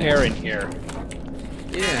still air in here?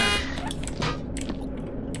 Yeah.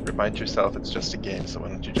 Remind yourself it's just a game, so why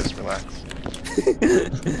don't you just relax?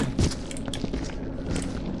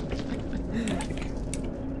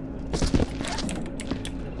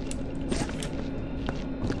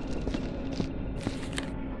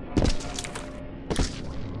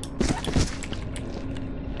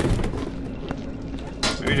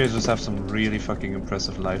 Maybe they just have some really fucking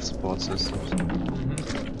impressive life support systems.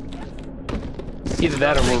 Either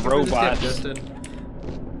that or Thank you we're for the tip, robots. Justin.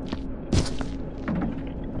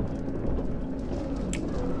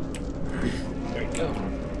 There you go.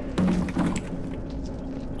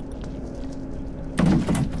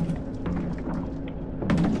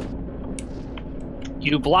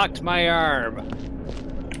 You blocked my arm.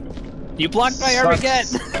 You blocked my arm again.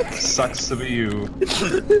 Sucks to be you.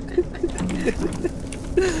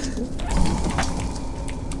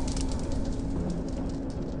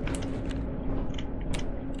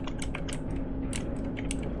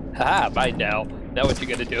 Haha, bye now. Now what you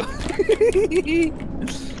gonna do?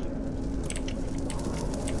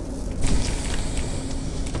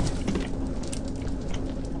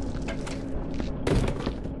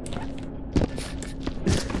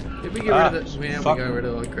 Did we get rid of the... Yeah, we fuck. got rid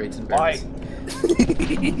of all the crates and Why? barrels.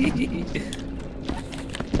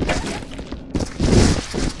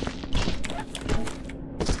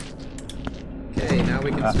 Okay, now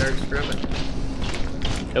we can start scrubbing.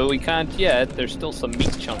 No, we can't yet. There's still some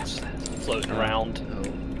meat chunks floating around. Oh.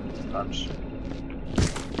 Lunch.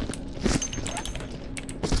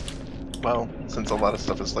 Well, since a lot of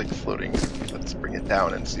stuff is like floating, let's bring it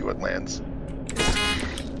down and see what lands.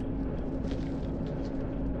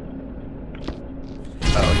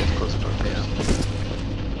 Oh, you have to close the door.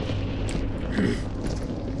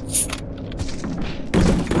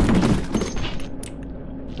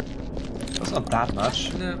 That's not that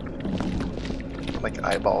much. No. Like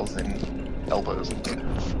eyeballs and elbows and stuff.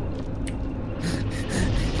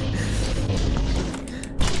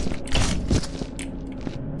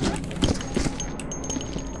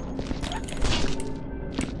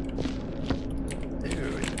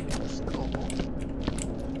 Dude, skull.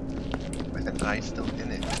 With an eye still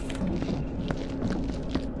in it.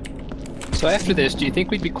 So after this, do you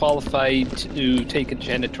think we'd be qualified to take a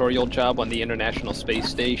janitorial job on the International Space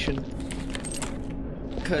Station?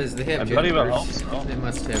 Because they have I bloody well hope janitors. so. They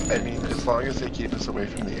must have I mean, as long as they keep us away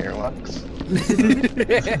from the airlocks.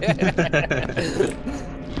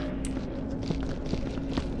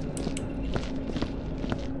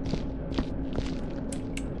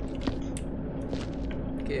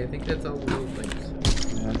 Okay, I think that's all the little things.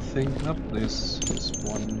 Yeah, I think up this is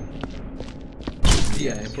one.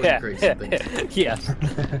 Yeah, important crates and things. Yes,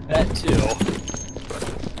 that too.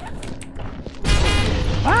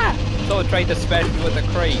 Ah! Someone tried to smash me with a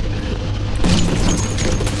crate.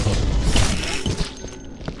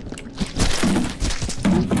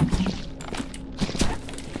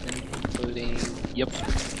 Including... Yep.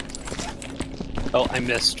 Oh, I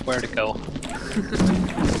missed. Where to go?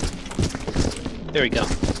 There we go.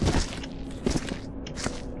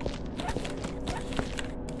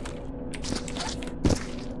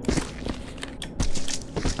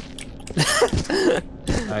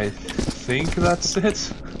 I think that's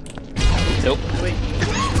it. Nope. Wait.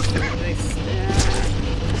 Nice.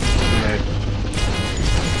 Okay.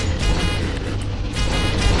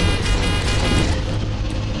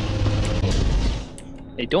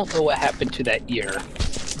 I don't know what happened to that ear.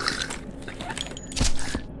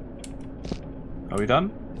 Are we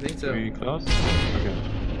done? I think so. Are we close? Okay.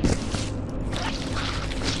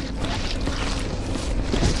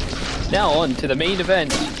 Now on to the main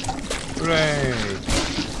event. Hooray!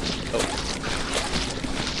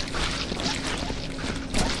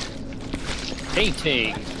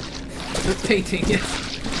 Painting. The painting, yes.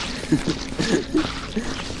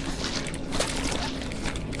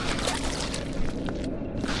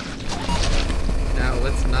 Now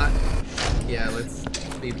let's not. Yeah, let's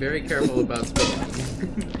be very careful about spilling.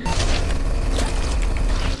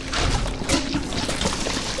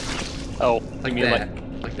 Oh, Like you mean that.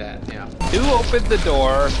 Like that, yeah. who opened the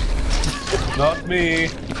door? Not me.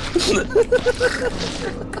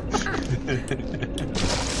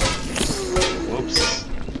 Whoops.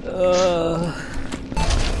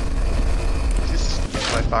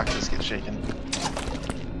 My boxes get shaken.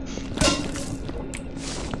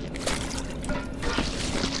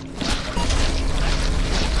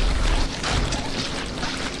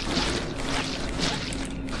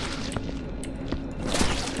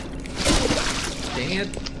 Dang it.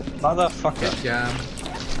 Motherfucker. Good job.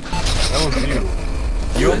 That was you.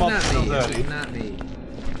 Your mob's Not still me. dirty. Not me.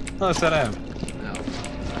 No, it's that him. No.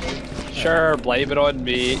 Sure, blame it on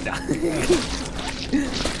me.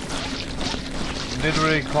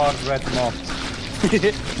 Literally caught red mobbed.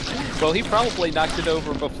 Well, he probably knocked it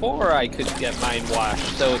over before I could get mine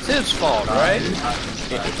washed, so it's his fault, right?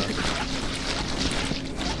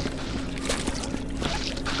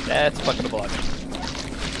 That's a bucket of blood.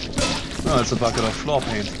 No, it's a bucket of floor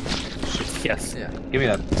paint. Yes. Yeah. Give me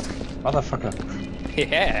that. Motherfucker.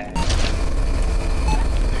 Yeah.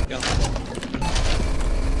 There you go.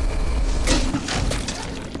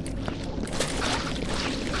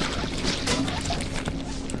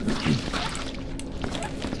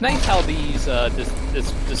 It's nice how these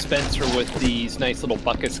this dispenser with these nice little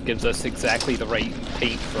buckets gives us exactly the right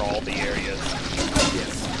paint for all the areas.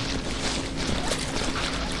 Yes.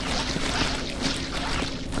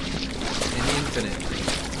 And infinite.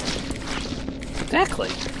 Exactly.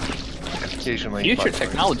 Occasionally. Future bug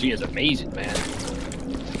technology is amazing, man.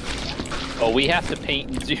 Oh, we have to paint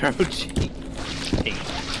in zero G.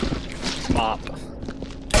 Paint. Mop.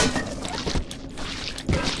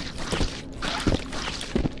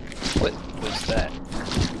 What was that?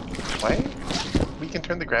 Why? We can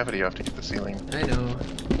turn the gravity off to get the ceiling. I know.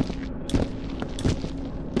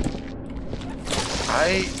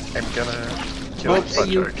 I am gonna kill What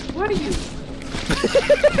Sponge Arc. What are you?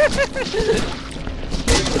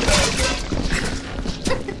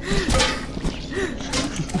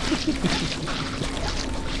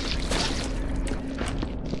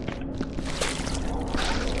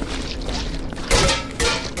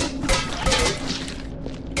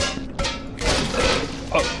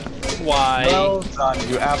 Why? Well done,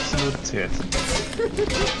 you absolute tit.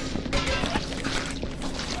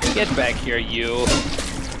 Get back here, you.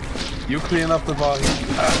 You clean up the body.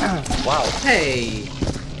 Wow, Hey!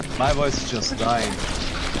 my voice is just dying.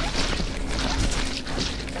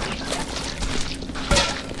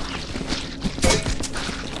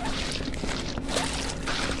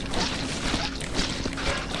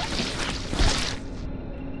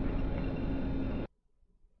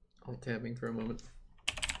 Alt tabbing for a moment.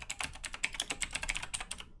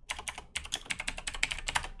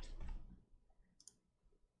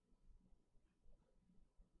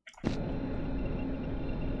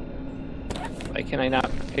 Why can I not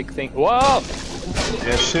pick things? Whoa!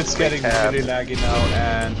 Yeah, shit's getting really laggy now,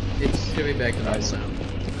 and It should be back to normal Nice. now.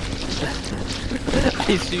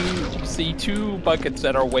 I see two buckets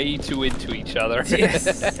that are way too into each other.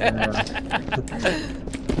 Yes!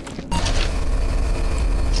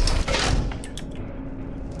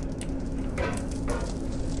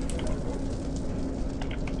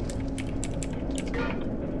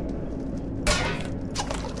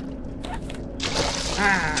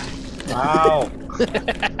 Ah! wow,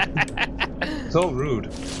 so rude.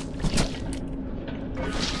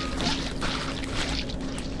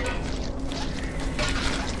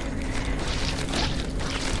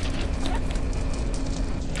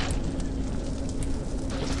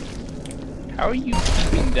 How are you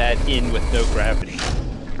keeping that in with no gravity?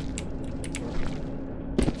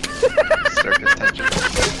 Circus tension.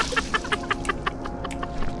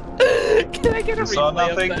 Can I get a You saw replay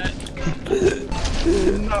nothing? of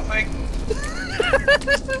Nothing.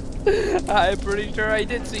 that? I'm pretty sure I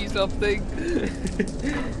did see something.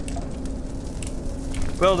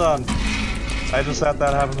 Well done. I just had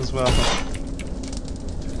that happen as well.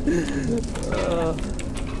 We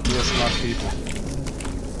are smart people.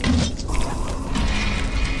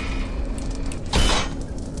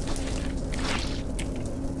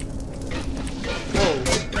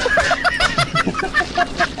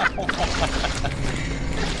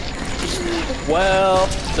 Well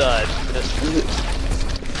done.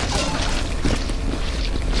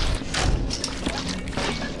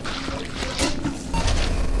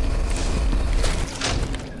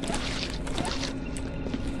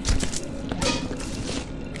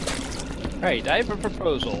 Alright, I have a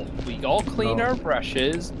proposal. We all clean No. our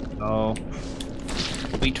brushes, No.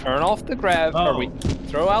 we turn off the grab, or we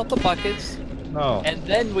throw out the buckets, No. and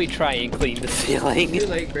then we try and clean the ceiling. Too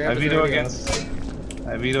late, I grab is veto already against. off.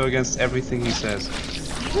 I veto against everything he says.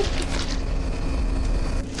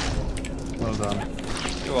 Well done.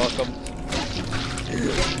 You're welcome.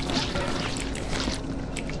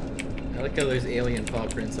 I like how there's alien paw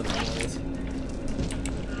prints on the walls.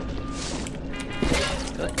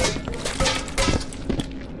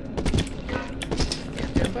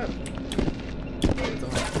 Can't jump up. It's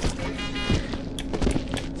on.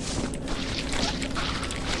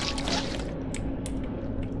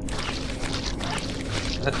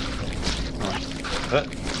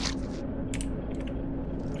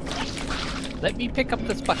 Let me pick up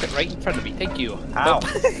this bucket right in front of me. Thank you. Ow.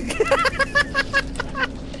 What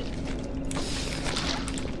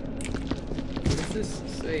does this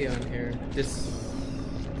say on here?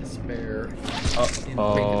 Despair. And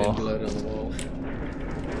Uh-oh. painted in blood on the wall.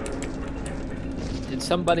 Did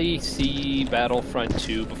somebody see Battlefront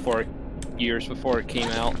 2 years before it came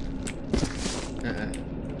out?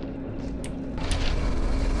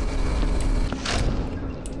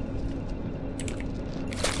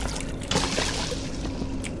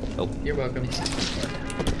 Oh, you're welcome.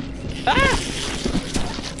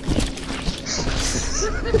 Ah!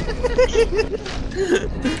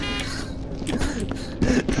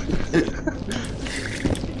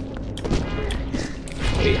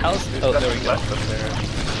 Wait, how's... Oh, there we go. Left up there.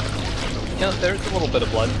 Yeah, there's a little bit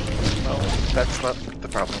of blood. Well, that's not the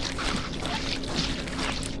problem.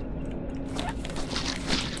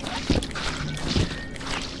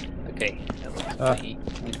 Okay. That looks Ah. pretty.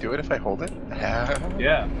 Can you do it if I hold it?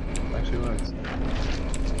 Yeah. Actually works.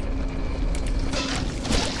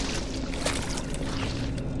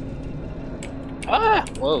 Ah!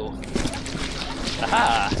 Whoa.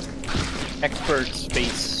 Aha! Expert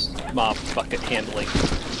space mop bucket handling.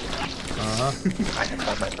 Uh-huh. I have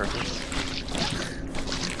found my purpose.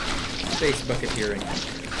 Space bucket hearing.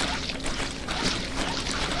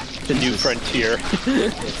 The new frontier.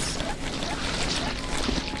 Yes.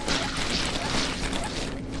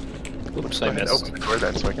 Oops, Go I ahead and missed. open the door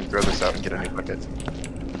then so I can throw this out and get a new bucket.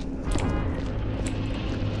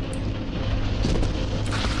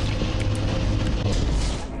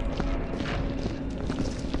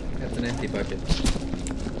 That's an empty bucket.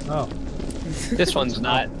 Oh. This one's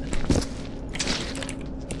not.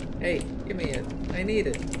 Hey, give me it. I need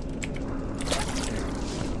it.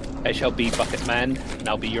 I shall be bucket man, and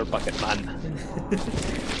I'll be your bucket man.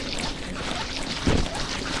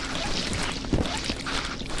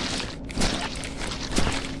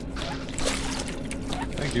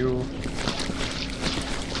 Thank you.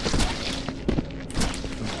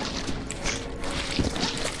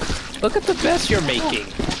 Look at the mess you're making.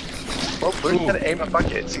 Well, learn how to aim a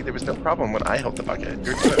bucket. See, there was no problem when I held the bucket.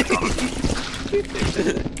 You're good.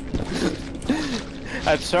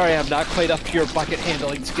 I'm sorry, I'm not quite up to your bucket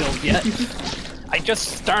handling skills yet. I just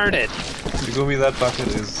started. Shigumi, that bucket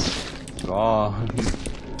is gone.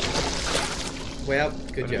 Well,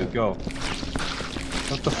 good Where did it job. go?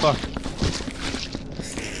 What the fuck?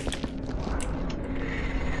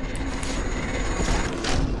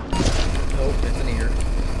 Oh, that's an ear.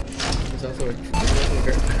 There's also a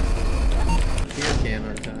beer can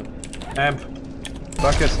on top. Amp.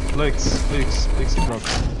 Bucket. Flixie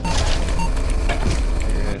blocks.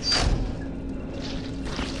 Yes.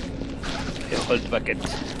 I hold bucket.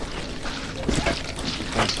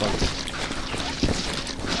 Thanks, folks.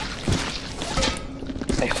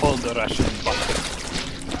 I hold the Russian bucket.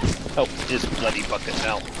 Oh, this bloody bucket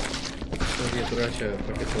now. Soviet Russia,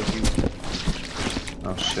 bucket for you.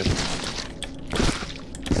 Oh shit.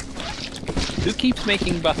 Who keeps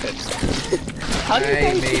making buckets? How do you I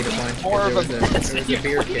guys made a keep bunch. more There of was a a, mess there was than a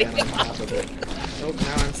beer you're can on top of it. Oh,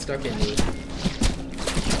 now I'm stuck in you.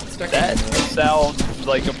 Stuck That in you. sounds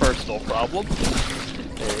like a personal problem.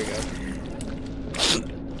 There we go.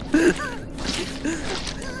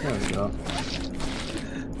 There we go.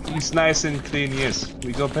 He's nice and clean, yes.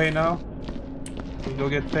 We go pay now? We go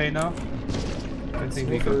get pay now? I think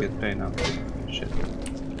we go get pay now. Shit.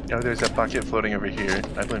 Oh, there's a bucket floating over here.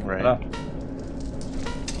 I blame Ray. Ah.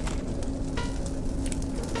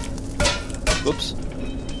 Oops.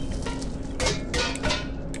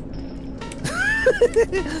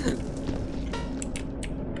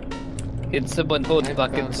 Can someone hold I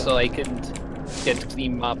bucket found so I can get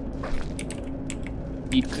clean mop?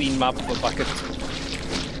 Need clean mop for bucket.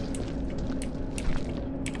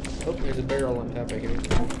 Oh, there's a barrel on top of here.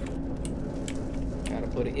 Gotta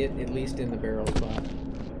put it at least in the barrel spot.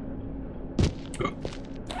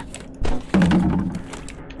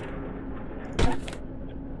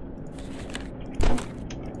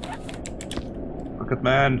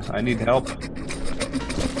 Batman, I need help.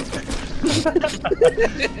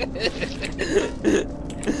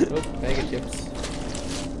 Oh, bag of chips.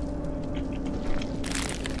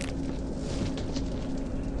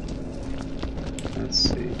 Let's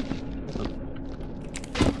see.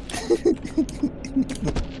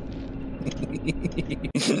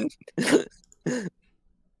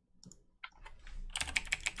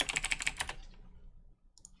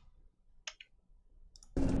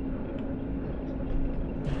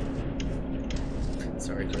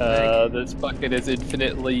 Sorry for the This bucket is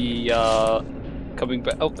infinitely coming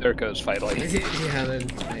back. Oh, there it goes finally. yeah, then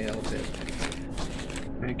I helped it.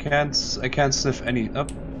 I can't sniff any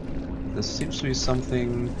up. There seems to be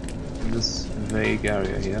something in this vague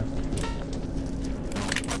area here.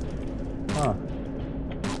 Huh.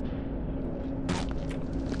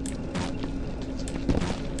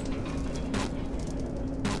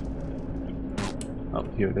 Oh,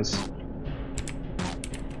 here it is.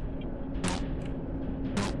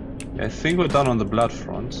 I think we're done on the blood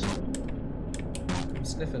front. I'm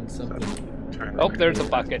sniffing something. Turn Oh, over there's a here,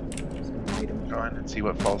 bucket. Some item. go on and see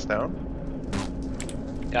what falls down.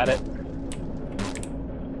 Got it.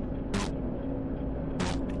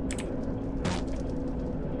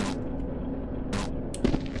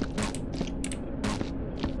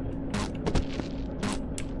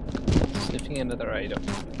 Sniffing another item.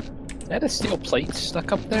 Is that a steel plate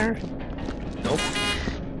stuck up there? Nope.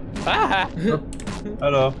 Ah!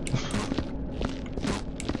 Hello.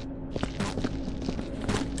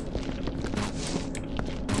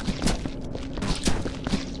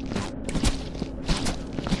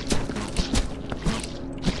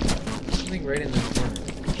 Something right in this corner.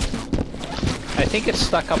 I think it's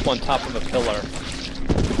stuck up on top of a pillar.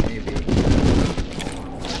 Maybe.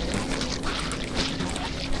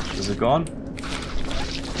 Is it gone?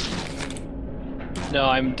 No,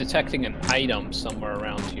 I'm detecting an item somewhere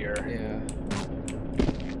around here. Yeah.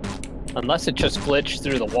 Unless it just glitched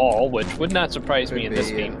through the wall, which would not surprise me in Could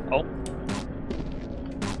this be, game. Oh,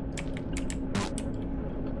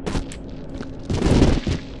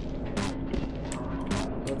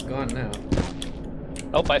 Oh, it's gone now.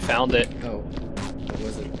 oh, I found it. Oh. What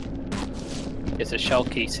was it? It's a shell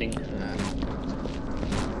casing. Ah.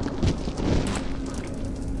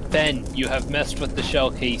 Ben, you have messed with the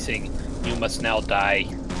shell casing. You must now die.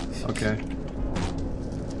 Okay.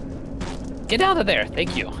 Get out of there,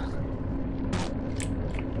 thank you.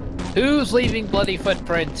 Who's leaving bloody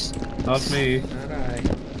footprints? Not me. Not I.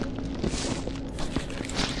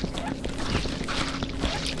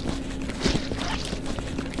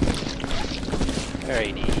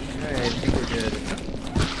 Alrighty. Alright, I think we're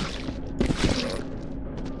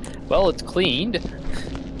good. Well, it's cleaned.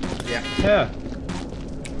 Yeah. Yeah.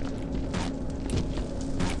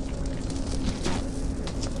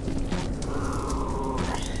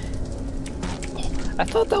 I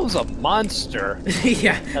thought that was a monster.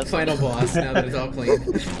 yeah, final boss, now that it's all clean.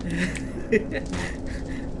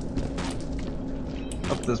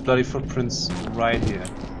 Oh, there's bloody footprints right here.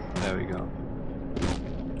 There we go.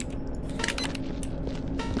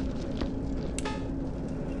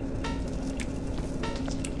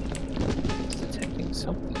 Detecting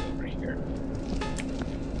something over here.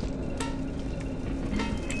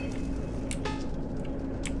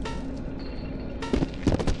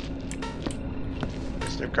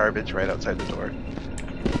 There's no garbage right outside the door.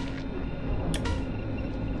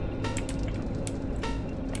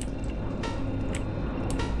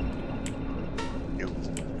 Ew.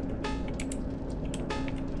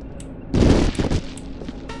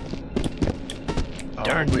 Oh,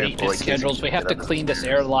 Darn we have maintenance bullet casing schedules. We have to get up clean the this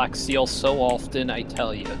stairs. airlock seal so often, I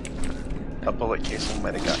tell you. A bullet casing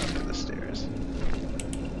might have gotten up to the stairs.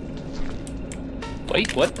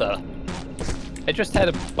 Wait, what the? I just had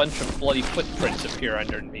a bunch of bloody footprints appear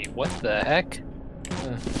under me. What the heck?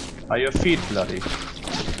 Are your feet bloody?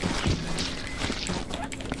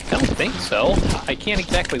 I don't think so. I can't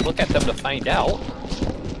exactly look at them to find out.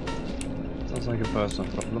 Sounds like a personal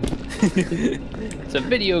problem. It's a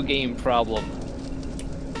video game problem.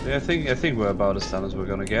 Yeah, I think we're about as done as we're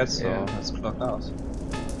gonna get, so Yeah. let's clock out.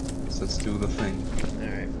 So let's do the thing.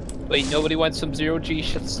 Alright. Wait, nobody wants some zero-G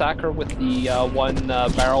shit soccer with the one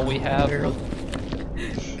barrel we have? Barrel.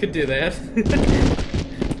 Could do that.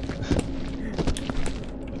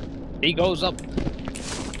 He goes up.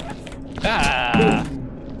 Ah!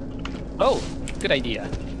 Oh, good idea.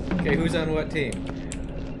 Okay, who's on what team?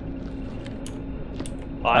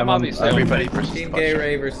 Well, I'm on obviously on Everybody versus Team the Gay Butt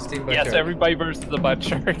Ray versus Team Butt Yes, Shark. everybody versus the butt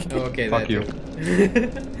shark. Oh, okay, Fuck that you. too.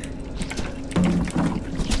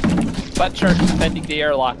 Butt shark defending the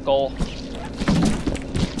airlock goal.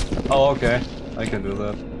 Oh, okay. I can do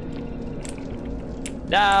that.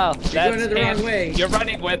 No, You're that's going it the wrong way. You're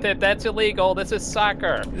running with it. That's illegal. This is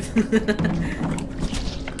soccer.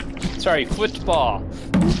 Sorry, football.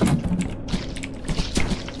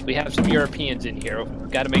 We have some Europeans in here.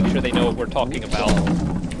 We've got to make sure they know what we're talking about.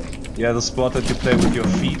 Yeah, the sport that you play with your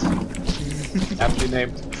feet. Aptly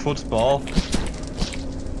named football.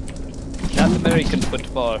 Not American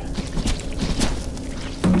football.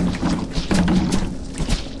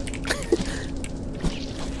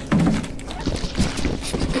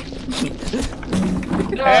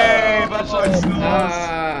 No! Hey, that's what scores!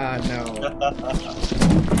 Ah, no.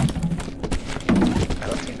 I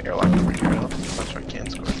don't see an airlock over here. I don't think much I can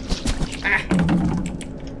score.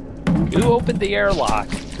 Who opened the airlock?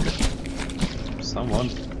 Someone.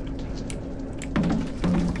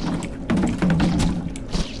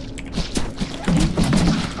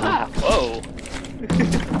 Ah, whoa.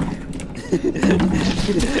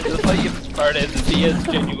 The funniest part is he is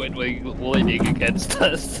genuinely winning against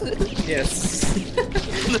us. Yes.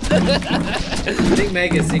 I think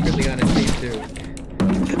Meg is secretly on his team too.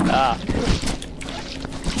 Ah.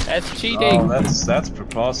 That's cheating. Oh, that's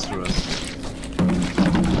preposterous.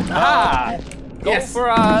 Ah! Go Yes. for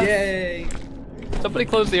us! Yay! Somebody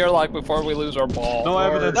close the airlock before we lose our ball. No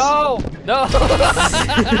evidence. No! No!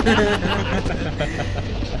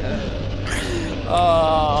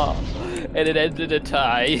 Oh, and it ends in a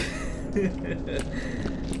tie.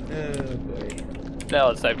 Oh boy. Now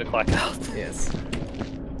it's time to clock out. Yes.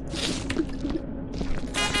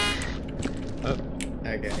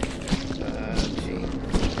 Okay. Gee.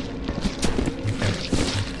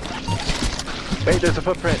 Wait, there's a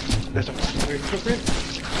footprint. There's a There's footprint?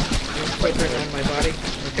 There's footprint on my body?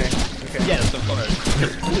 Okay. Okay. Yes, of course.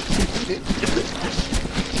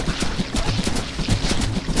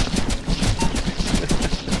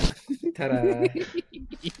 Ta-da.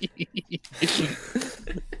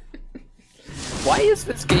 Why is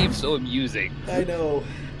this game so amusing? I know.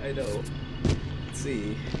 Let's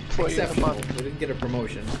see. Play of the Exceptional. month. We didn't get a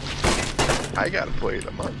promotion. I got to play the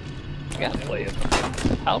month. I gotta play it.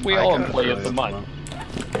 How we I all gotta play play of the it. month?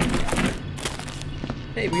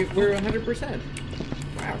 Hey, we're 100%.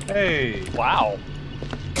 Wow. Hey! Wow.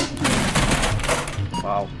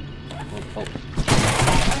 Wow. Oh.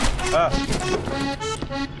 Ah!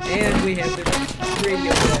 And we have the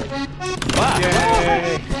radio bed. Wow.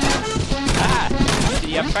 Yay! Ah!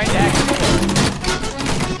 See, I'm trying to act.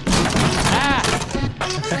 Ah!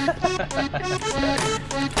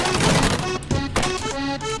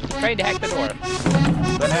 Trying to hack the door.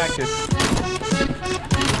 Then hack it.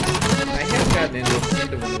 I have gotten into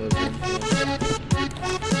one of those rooms.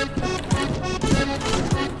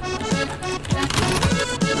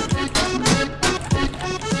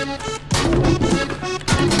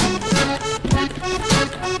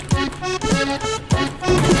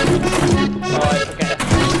 Oh, I forgot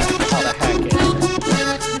how to hack it.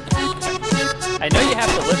 I know you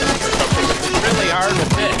have to listen to something, but it's really hard with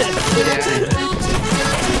this.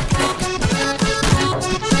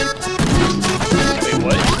 Wait,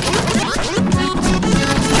 what?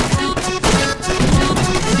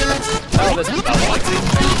 Oh, this is not like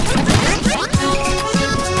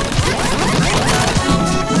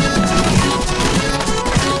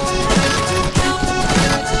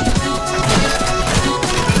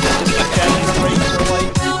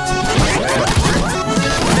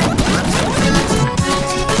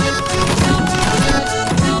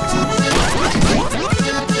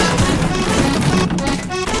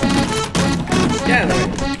Yeah,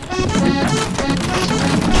 right.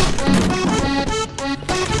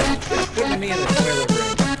 Putting me in the toilet room.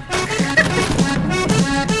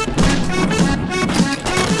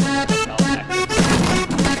 Oh,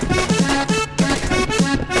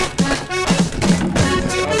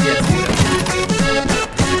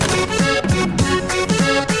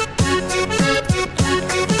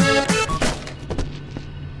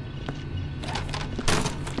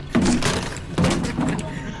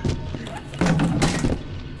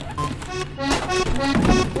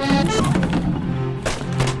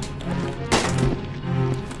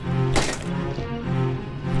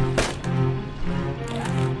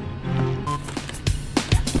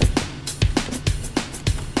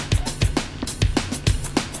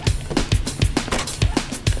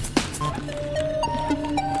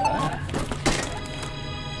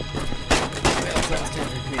 yes,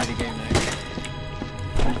 community game night.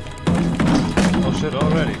 Oh shit,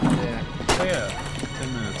 already. Yeah. Oh yeah.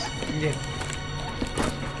 10 minutes. Yeah.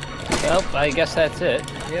 Well, I guess that's it.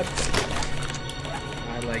 Yep.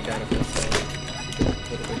 I like that of this.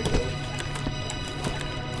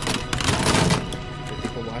 For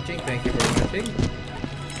people watching, thank you for watching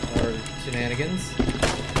our shenanigans.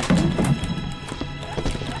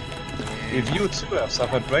 If you too have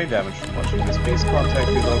suffered brain damage from watching this, please contact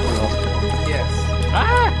your local hospital. Yes.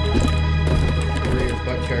 Ah! Or your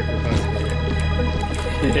butt shark repository.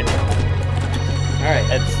 Alright.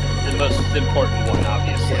 That's the most important one,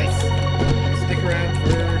 obviously. Yes. Stick around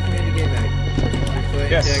for community game night. You're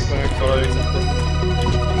playing Yes, Jackbox or totally. something.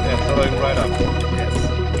 Yeah, following right up. Yes.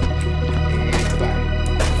 And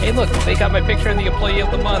bye. Hey, look, they got my picture in the Employee of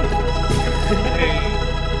the Month. Hey.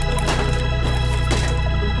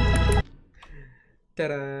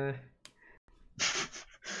 Ta-da!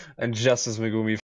 And just as Megumi